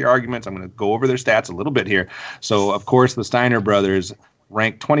 come up with your arguments. I'm going to go over their stats a little bit here. So, of course, the Steiner brothers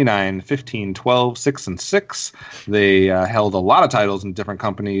ranked 29, 15, 12, 6, and 6. They held a lot of titles in different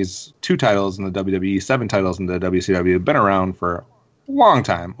companies, 2 titles in the WWE, 7 titles in the WCW. Been around for a long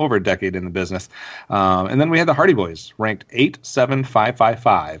time, over a decade in the business. And then we had the Hardy Boys, ranked 8, 7, 5, 5,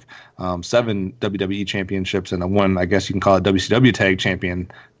 5. 7 WWE championships and the one, I guess you can call it WCW Tag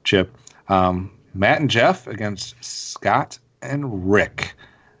Championship. Matt and Jeff against Scott and Rick.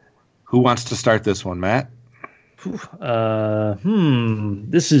 Who wants to start this one, Matt?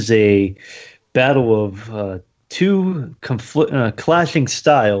 This is a battle of two clashing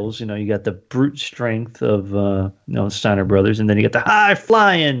styles. You know, you got the brute strength of Steiner Brothers, and then you got the high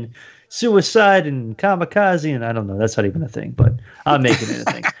flying suicide and kamikaze, and I don't know, that's not even a thing, but I'm making it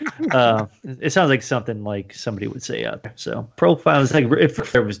a thing. It sounds like something like somebody would say out there. So profile is like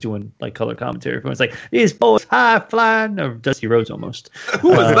if I was doing like color commentary, everyone's like, these boys high flying, or Dusty Rhodes almost.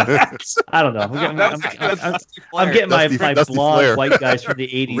 Who was that? I don't know. I'm getting my blonde Flair. White guys from the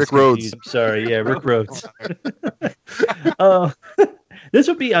 80s. Rick Rhodes. I'm sorry, yeah, Rick Rhodes. This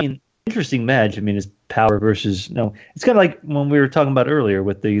would be, interesting match. I mean, it's power versus it's kind of like when we were talking about earlier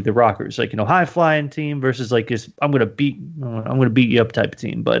with the Rockers, like high flying team versus like this I'm gonna beat you up type of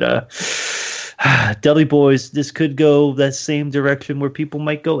team. But Dudley Boys, this could go that same direction where people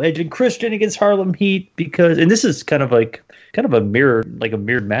might go Edge and Christian against Harlem Heat, and this is kind of a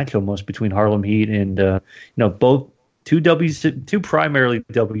mirrored match almost between Harlem Heat and both two primarily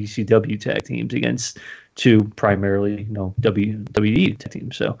WCW tag teams against two primarily WWE tag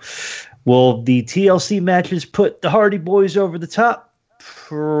teams. So will the TLC matches put the Hardy Boys over the top?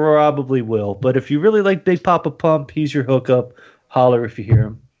 Probably will. But if you really like Big Papa Pump, he's your hookup. Holler if you hear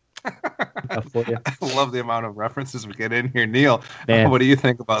him. For you. I love the amount of references we get in here. Neil, what do you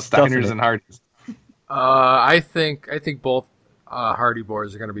think about Steiners and Hardys? I think both Hardy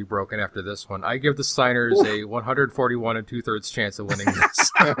Boys are going to be broken after this one. I give the Steiners a 141 2/3 chance of winning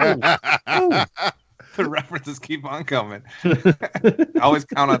this. The references keep on coming. Always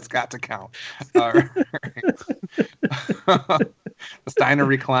count on Scott to count. All right. The Steiner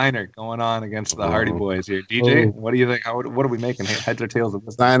recliner going on against the Hardy Boys here. DJ, what do you think? What are we making? Heads or tails of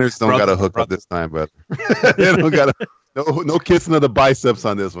this? Steiners don't got a hook up this time, but they don't got no kissing of the biceps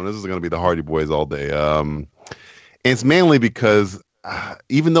on this one. This is going to be the Hardy Boys all day. And it's mainly because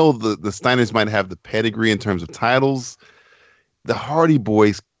even though the Steiners might have the pedigree in terms of titles, the Hardy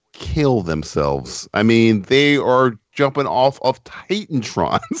Boys kill themselves. I mean, they are jumping off of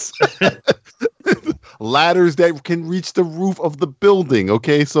Titantrons, ladders that can reach the roof of the building.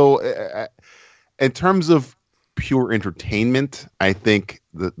 Okay, so in terms of pure entertainment, I think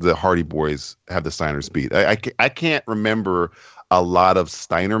the Hardy Boys have the Steiners beat. I can't remember a lot of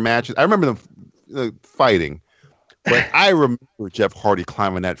Steiner matches. I remember them fighting, but I remember Jeff Hardy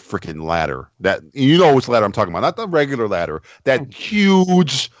climbing that freaking ladder. That, you know which ladder I'm talking about, not the regular ladder. That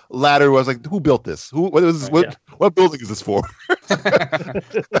huge ladder. I was like, who built this? What building is this for?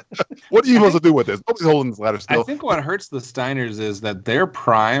 What are you supposed to do with this? Nobody's holding this ladder still. I think what hurts the Steiners is that their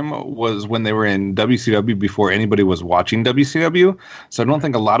prime was when they were in WCW before anybody was watching WCW. So I don't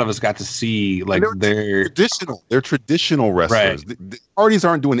think a lot of us got to see their traditional. They're traditional wrestlers. Right. The Hardys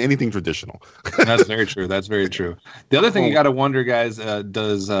aren't doing anything traditional. That's very true. That's very true. The other thing you got to wonder, guys,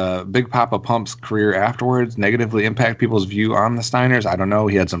 does Big Papa Pump's career afterwards negatively impact people's view on the Steiners? I don't know.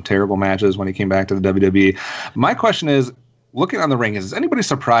 He had some terrible matches when he came back to the WWE. My question is, looking on the rankings, is anybody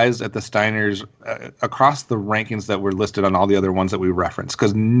surprised at the Steiners across the rankings that were listed on all the other ones that we referenced?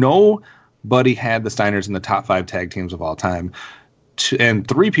 Because nobody had the Steiners in the top 5 tag teams of all time. And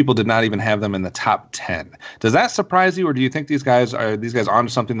 3 people did not even have them in the top 10. Does that surprise you, or do you think these guys onto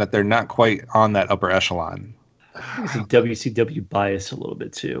something that they're not quite on that upper echelon? I think WCW bias a little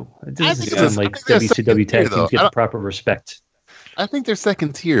bit too. It doesn't seem like WCW tag teams get the proper respect. I think they're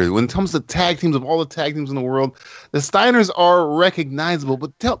second tier. When it comes to tag teams, of all the tag teams in the world, the Steiners are recognizable.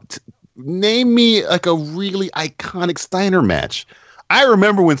 But name me like a really iconic Steiner match. I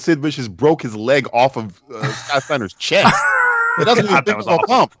remember when Sid Vicious broke his leg off of Scott Steiner's chest. That was awful.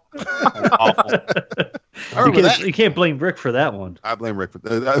 Pump. You can't blame Rick for that one. I blame Rick for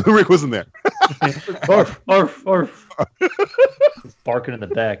that. Rick wasn't there. Arf. Barking in the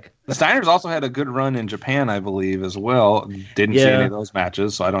back. The Steiners also had a good run in Japan, I believe, as well. Didn't see any of those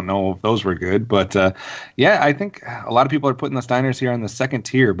matches, so I don't know if those were good. But I think a lot of people are putting the Steiners here on the second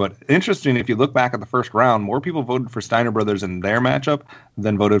tier. But interesting, if you look back at the first round, more people voted for Steiner Brothers in their matchup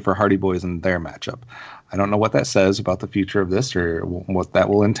than voted for Hardy Boys in their matchup. I don't know what that says about the future of this or what that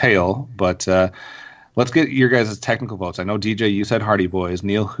will entail, but let's get your guys' technical votes. I know, DJ, you said Hardy Boys.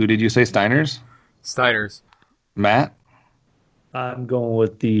 Neil, who did you say? Steiners? Steiners. Matt? I'm going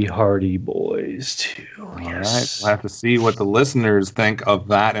with the Hardy Boys, too. All right. We'll have to see what the listeners think of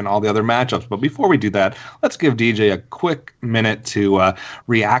that and all the other matchups. But before we do that, let's give DJ a quick minute to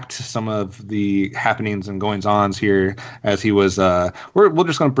react to some of the happenings and goings-ons here as he was... we're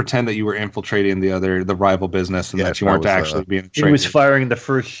just going to pretend that you were infiltrating the rival business and that you weren't actually being traded. He was firing the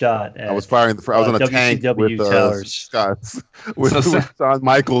first shot. I was firing I was on a tank with Scots with Shawn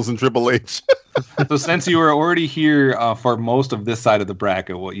Michaels and Triple H. So since you were already here for most of this side of the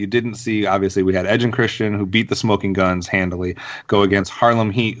bracket, what you didn't see, obviously, we had Edge and Christian, who beat the Smoking Guns handily, go against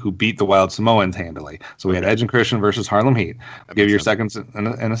Harlem Heat, who beat the Wild Samoans handily. So we had Edge and Christian versus Harlem Heat. I'll give you your seconds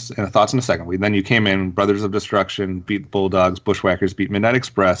and thoughts in a second. Then you came in, Brothers of Destruction beat the Bulldogs, Bushwhackers beat Midnight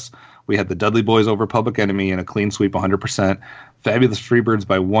Express. We had the Dudley Boys over Public Enemy in a clean sweep 100%. Fabulous Freebirds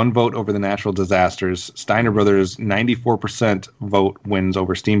by 1 vote over the Natural Disasters. Steiner Brothers 94% vote wins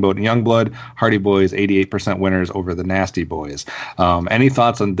over Steamboat and Youngblood. Hardy Boys 88% winners over the Nasty Boys. Any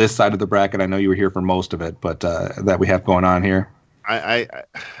thoughts on this side of the bracket? I know you were here for most of it, but that we have going on here.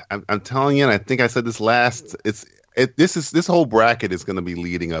 I'm telling you, and I think I said this last. This whole bracket is going to be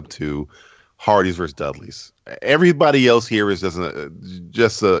leading up to Hardys versus Dudleys. Everybody else here is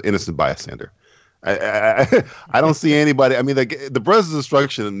just an innocent bystander. I don't see anybody. I mean, the Brothers of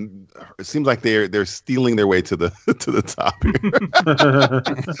Destruction. It seems like they're stealing their way to the top here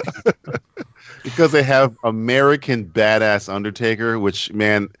because they have American Badass Undertaker. Which,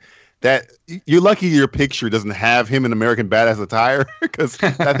 man, that you're lucky your picture doesn't have him in American Badass attire because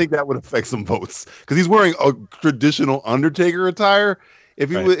I think that would affect some votes because he's wearing a traditional Undertaker attire. If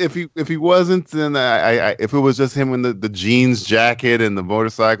he wasn't, then if it was just him in the jeans jacket and the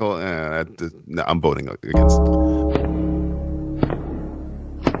motorcycle, I'm voting against.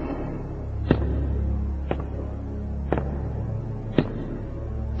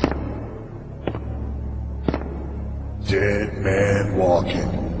 Dead man walking.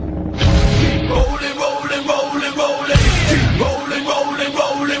 Keep rolling, rolling, rolling, rolling. Keep rolling, rolling,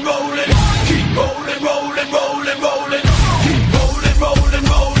 rolling, rolling. Keep rolling, rolling, rolling, rolling.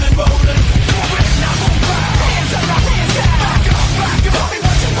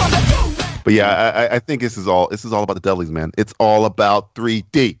 But yeah, I think this is all about the Dudleys, man. It's all about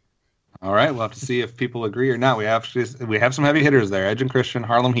 3D. All right, we'll have to see if people agree or not. We have some heavy hitters there. Edge and Christian,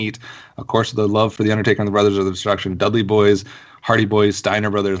 Harlem Heat, of course, the love for the Undertaker and the Brothers of the Destruction, Dudley Boys, Hardy Boys, Steiner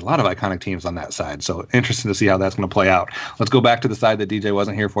Brothers, a lot of iconic teams on that side. So interesting to see how that's going to play out. Let's go back to the side that DJ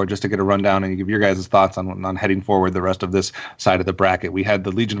wasn't here for just to get a rundown and give your guys' thoughts on heading forward the rest of this side of the bracket. We had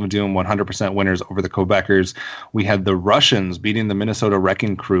the Legion of Doom 100% winners over the Quebecers. We had the Russians beating the Minnesota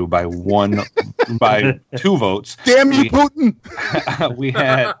Wrecking Crew by 2 votes. Damn you, Putin! We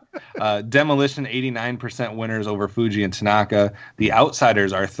had Demolition 89% winners over Fuji and Tanaka. The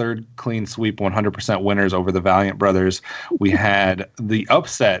Outsiders, our third clean sweep 100% winners over the Valiant Brothers. We had the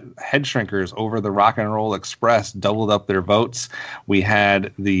upset Head Shrinkers over the Rock and Roll Express, doubled up their votes. We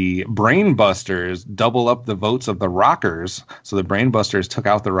had the Brain Busters double up the votes of the Rockers. So the Brain Busters took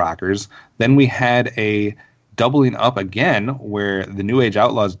out the Rockers. Then we had a doubling up again where the New Age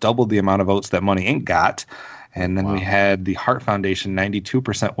Outlaws doubled the amount of votes that Money Inc. got. And then we had the Heart Foundation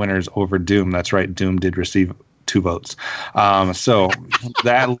 92% winners over Doom. That's right, Doom did receive 2 votes. So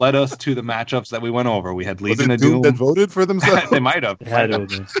that led us to the matchups that we went over. We had Legion of Doom that voted for themselves. They might have.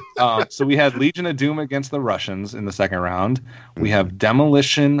 So we had Legion of Doom against the Russians in the second round. We have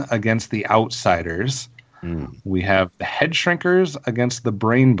Demolition against the Outsiders. We have the Head Shrinkers against the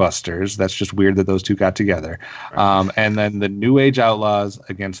Brain Busters. That's just weird that those two got together. And then the New Age Outlaws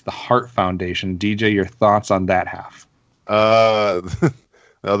against the Heart Foundation. DJ, your thoughts on that half?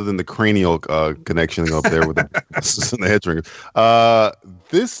 Other than the cranial connection up there with the Head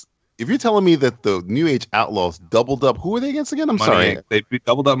Shrinkers. If you're telling me that the New Age Outlaws doubled up, who are they against again? I'm sorry. They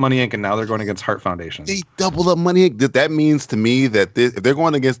doubled up Money Inc. and now they're going against Heart Foundation. They doubled up Money Inc. That means to me that if they're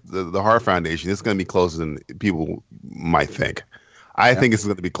going against the Heart Foundation, it's going to be closer than people might think. I think it's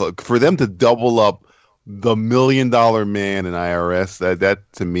going to be close. For them to double up the $1 Million Man in IRS,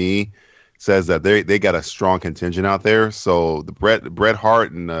 that to me says that they got a strong contingent out there. So the Bret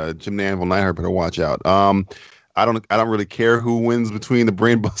Hart and Jim the Anvil Neidhart better watch out. I don't really care who wins between the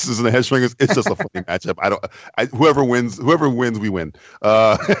Brain Busters and the Head Shrinkers. It's just a funny matchup. Whoever wins, we win.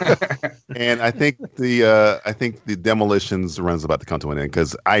 And I think the Demolitions run's about to come to an end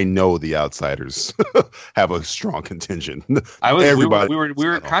because I know the Outsiders have a strong contingent. We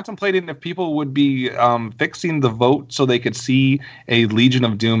were contemplating if people would be fixing the vote so they could see a Legion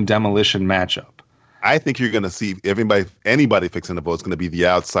of Doom Demolition matchup. I think you're going to see anybody fixing the vote is going to be the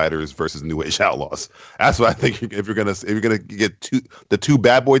Outsiders versus New Age Outlaws. That's what I think. If you're going to get the two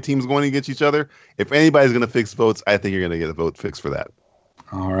bad boy teams going against each other, if anybody's going to fix votes, I think you're going to get a vote fixed for that.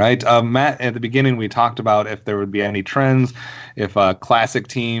 All right. Matt, at the beginning, we talked about if there would be any trends, if classic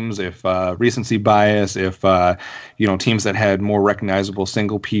teams, if recency bias, if teams that had more recognizable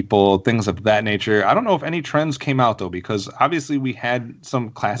single people, things of that nature. I don't know if any trends came out, though, because obviously we had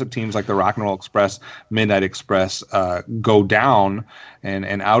some classic teams like the Rock and Roll Express, Midnight Express go down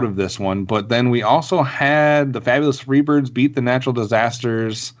and out of this one. But then we also had the Fabulous Freebirds beat the Natural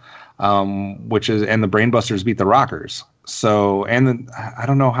Disasters, and the Brainbusters beat the Rockers. So, I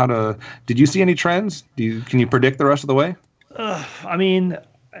don't know how to. Did you see any trends? Can you predict the rest of the way? I mean,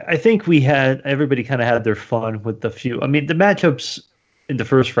 I think everybody kind of had their fun with the few. I mean, the matchups in the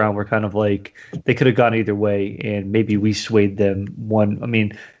first round were kind of like they could have gone either way, and maybe we swayed them one. I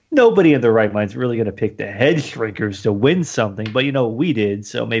mean, nobody in their right mind is really going to pick the Head Shrinkers to win something, but we did,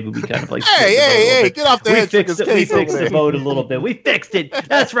 so maybe we kind of like. hey, get off the Head Shrinkers case. We fixed the vote a little bit. We fixed it.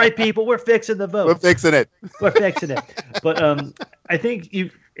 That's right, people. We're fixing the vote. We're fixing it. But I think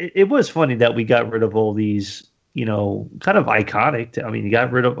it was funny that we got rid of all these. Kind of iconic. I mean, you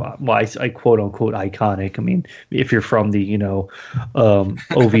got rid of, I quote unquote iconic. I mean, if you're from the,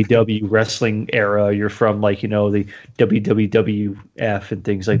 OVW wrestling era, you're from the WWF and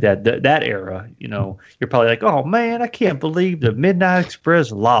things like that. That era, you're probably like, oh man, I can't believe the Midnight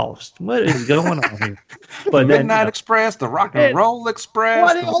Express lost. What is going on here? But Midnight Express, the Rock and Roll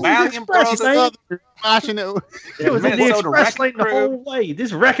Express, the Valiant Brothers. It was in the Express lane the whole way.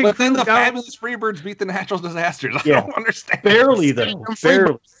 This wrecking But then the Fabulous Freebirds beat the Natural Disasters. I don't understand. Barely, though.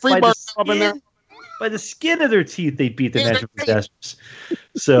 Barely. Freebirds by the skin of their teeth, they beat the Natural Disasters.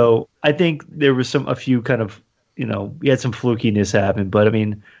 So I think there was a few kind of, we had some flukiness happen. But I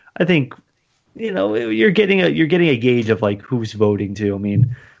mean, I think, you're getting a gauge of like who's voting too. I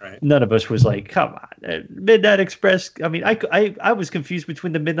mean, none of us was like, come on, Midnight Express. I mean, I was confused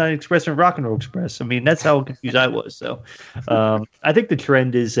between the Midnight Express and Rock and Roll Express. I mean, that's how confused I was. So I think the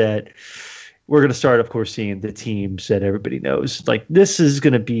trend is that we're going to start, of course, seeing the teams that everybody knows. Like this is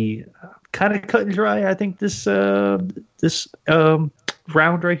going to be kind of cut and dry. I think this round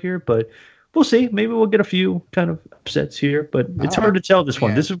right here, but we'll see. Maybe we'll get a few kind of upsets here, but it's hard to tell this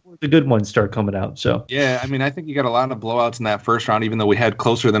one. This is where the good ones start coming out. So yeah, I mean, I think you got a lot of blowouts in that first round, even though we had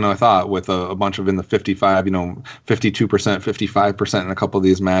closer than I thought with a bunch of in the 55, 52%, 55% in a couple of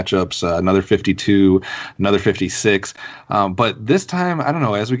these matchups, another 52, another 56. But this time, I don't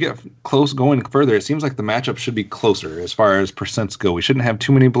know, as we get close going further, it seems like the matchup should be closer as far as percents go. We shouldn't have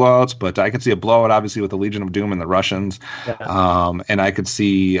too many blowouts, but I could see a blowout, obviously, with the Legion of Doom and the Russians. Yeah. And I could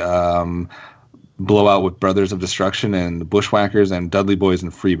see blowout with Brothers of Destruction and the Bushwhackers and Dudley Boys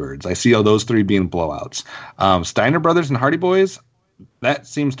and Freebirds. I see all those three being blowouts. Steiner Brothers and Hardy Boys, that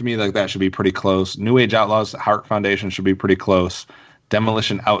seems to me like that should be pretty close. New Age Outlaws, Heart Foundation should be pretty close.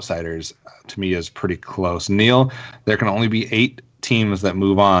 Demolition Outsiders, to me, is pretty close. Neil, there can only be 8 teams that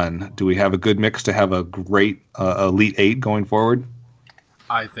move on. Do we have a good mix to have a great Elite 8 going forward?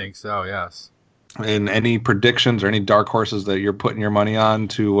 I think so, yes. And any predictions or any dark horses that you're putting your money on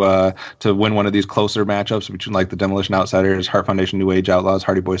to win one of these closer matchups between like the Demolition Outsiders, Heart Foundation, New Age Outlaws,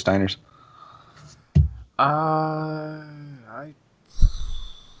 Hardy Boys, Steiners? I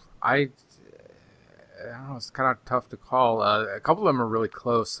don't know. It's kind of tough to call. A couple of them are really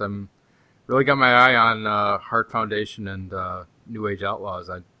close. I'm really got my eye on Heart Foundation and New Age Outlaws.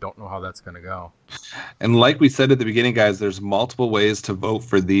 I don't know how that's going to go. And like we said at the beginning, guys, there's multiple ways to vote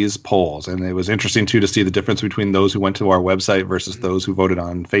for these polls. And it was interesting, too, to see the difference between those who went to our website versus those who voted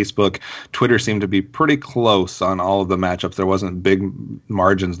on Facebook. Twitter seemed to be pretty close on all of the matchups. There wasn't big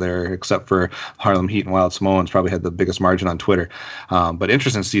margins there, except for Harlem Heat and Wild Samoans probably had the biggest margin on Twitter. But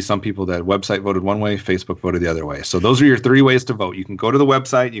interesting to see some people that website voted one way, Facebook voted the other way. So those are your 3 ways to vote. You can go to the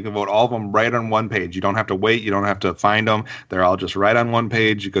website. You can vote all of them right on one page. You don't have to wait. You don't have to find them. They're all just right on one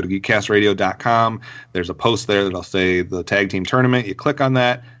page. You go to geekcastradio.com. There's a post there that'll say the tag team tournament. You click on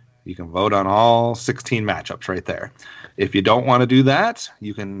that. You can vote on all 16 matchups right there. If you don't want to do that,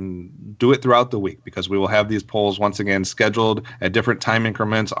 you can do it throughout the week because we will have these polls once again scheduled at different time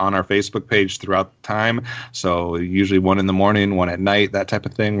increments on our Facebook page throughout the time. So usually 1 in the morning, 1 at night, that type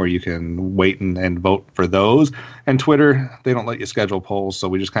of thing where you can wait and vote for those. And Twitter, they don't let you schedule polls, so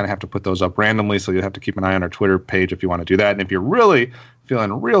we just kind of have to put those up randomly. So you have to keep an eye on our Twitter page if you want to do that. And if you're really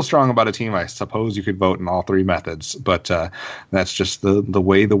feeling real strong about a team, I suppose you could vote in all three methods. But that's just the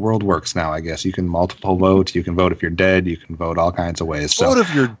way the world works now, I guess. You can multiple vote. You can vote if you're dead. You can vote all kinds of ways. Vote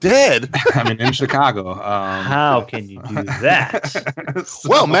if you're dead? I mean, in Chicago. How can you do that?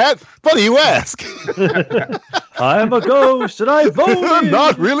 Well, Matt, funny you ask. I'm a ghost and I voted. I'm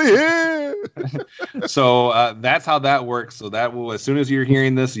not really here. So that's how that works. So that will, as soon as you're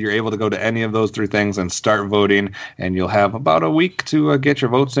hearing this, you're able to go to any of those three things and start voting. And you'll have about a week to get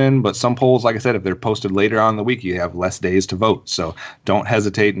your votes in. But some polls, like I said, if they're posted later on in the week, you have less days to vote. So don't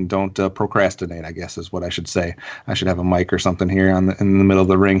hesitate and don't procrastinate, I guess is what I should say. I should have a mic or something here in the middle of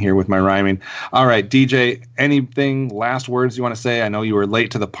the ring here with my rhyming. All right, DJ, anything, last words you want to say? I know you were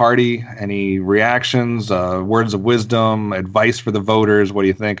late to the party. Any reactions, words of wisdom, advice for the voters? What do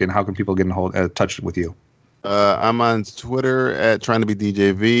you think? And how can people get in touch with you? I'm on Twitter at trying to be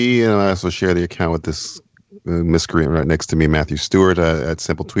DJV, and I also share the account with this miscreant right next to me, Matthew Stewart, at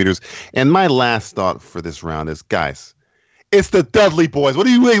Simple Tweeters. And my last thought for this round is, guys, it's the Dudley Boys. What are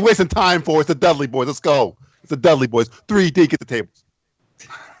you really wasting time for? It's the Dudley Boys. Let's go. It's the Dudley Boys. 3D, get the tables.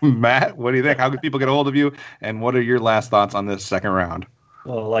 Matt, what do you think? How can people get a hold of you? And what are your last thoughts on this second round?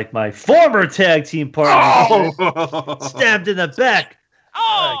 Well, like my former tag team partner, stabbed in the back.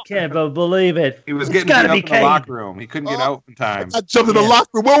 I can't believe it. He was getting beat up in the locker room. He couldn't get out in time. I jumped in the locker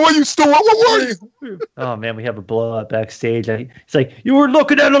room. Where were you, Stuart? What were you? Oh, man, we have a blowout backstage. It's like, you were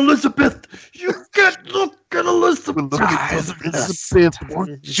looking at Elizabeth. You can't look at Elizabeth.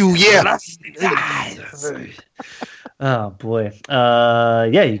 Weren't you? Yeah. Oh, boy.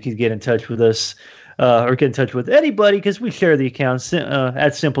 Yeah, you can get in touch with us. Or get in touch with anybody because we share the accounts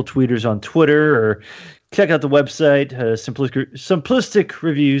at Simple Tweeters on Twitter, or check out the website,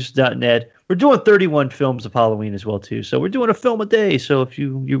 simplisticreviews.net. We're doing 31 films of Halloween as well, too. So we're doing a film a day. So if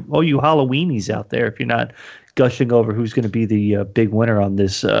you Halloweenies out there, if you're not gushing over who's going to be the big winner on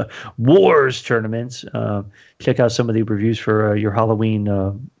this Wars tournament, check out some of the reviews for your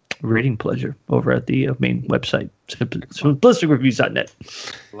Halloween reading pleasure over at the main website, simplisticreviews.net.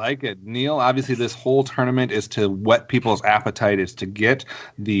 Like it. Neil, obviously this whole tournament is to whet people's appetite, is to get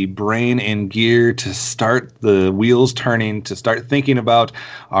the brain in gear, to start the wheels turning, to start thinking about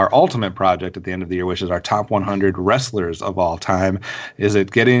our ultimate project at the end of the year, which is our top 100 wrestlers of all time. Is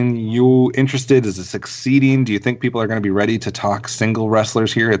it getting you interested? Is it succeeding? Do you think people are going to be ready to talk single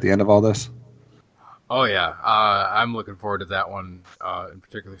wrestlers here at the end of all this? Oh yeah, I'm looking forward to that one in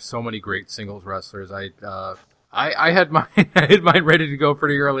particular. So many great singles wrestlers. I had mine ready to go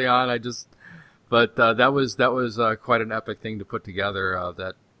pretty early on. But that was quite an epic thing to put together.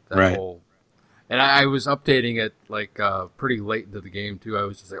 That right. whole, and I was updating it like pretty late into the game too. I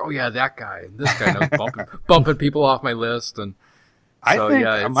was just like, oh yeah, that guy and this guy, and I was bumping people off my list. And so, I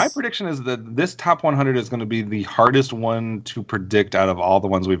think my prediction is that this top 100 is going to be the hardest one to predict out of all the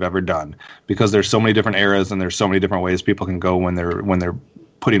ones we've ever done, because there's so many different eras and there's so many different ways people can go when they're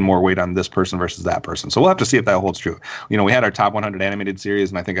putting more weight on this person versus that person. So we'll have to see if that holds true. You know, we had our top 100 animated series,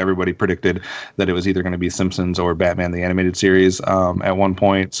 and I think everybody predicted that it was either going to be Simpsons or Batman the Animated Series at one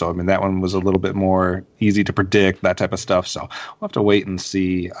point. So, I mean, that one was a little bit more easy to predict, that type of stuff. So we'll have to wait and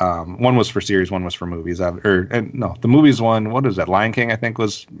see. One was for series, one was for movies. The movies one, what is that? Lion King, I think,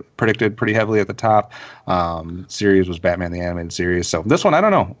 was predicted pretty heavily at the top. Series was Batman the Animated Series. So this one, I don't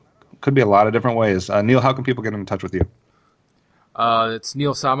know. Could be a lot of different ways. Neil, how can people get in touch with you? It's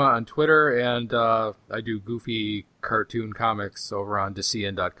Neil Sama on Twitter, and I do goofy cartoon comics over on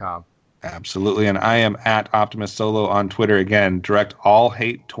Decian.com. Absolutely, and I am at Optimus Solo on Twitter. Again, direct all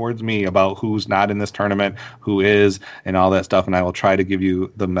hate towards me about who's not in this tournament, who is, and all that stuff, and I will try to give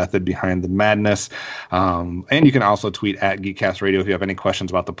you the method behind the madness. And you can also tweet at Geekcast Radio if you have any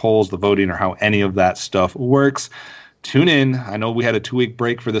questions about the polls, the voting, or how any of that stuff works. Tune in. I know we had a 2-week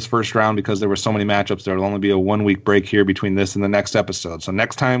break for this first round because there were so many matchups. There will only be a 1-week break here between this and the next episode. So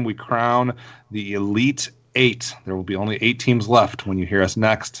next time we crown the Elite 8, there will be only 8 teams left when you hear us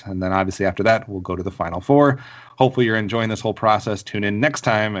next. And then obviously after that, we'll go to the Final 4. Hopefully you're enjoying this whole process. Tune in next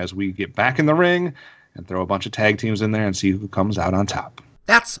time as we get back in the ring and throw a bunch of tag teams in there and see who comes out on top.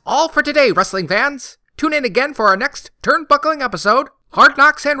 That's all for today, wrestling fans. Tune in again for our next turnbuckling episode, Hard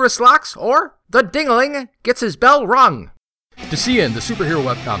Knocks and Wrist Locks, or The Dingling Gets His Bell Rung. Decian, the superhero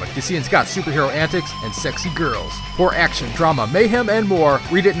webcomic. Decian's got superhero antics and sexy girls. For action, drama, mayhem, and more,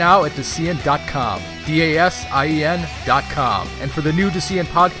 read it now at Decian.com. DASIEN.com. And for the new Decian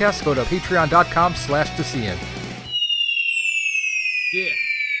podcast, go to patreon.com/Decian. Yeah,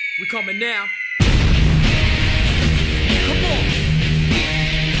 we coming now. Come on.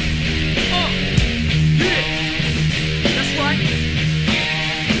 Yeah, that's right.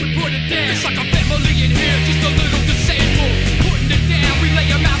 We put it down. It's like a family in here, just a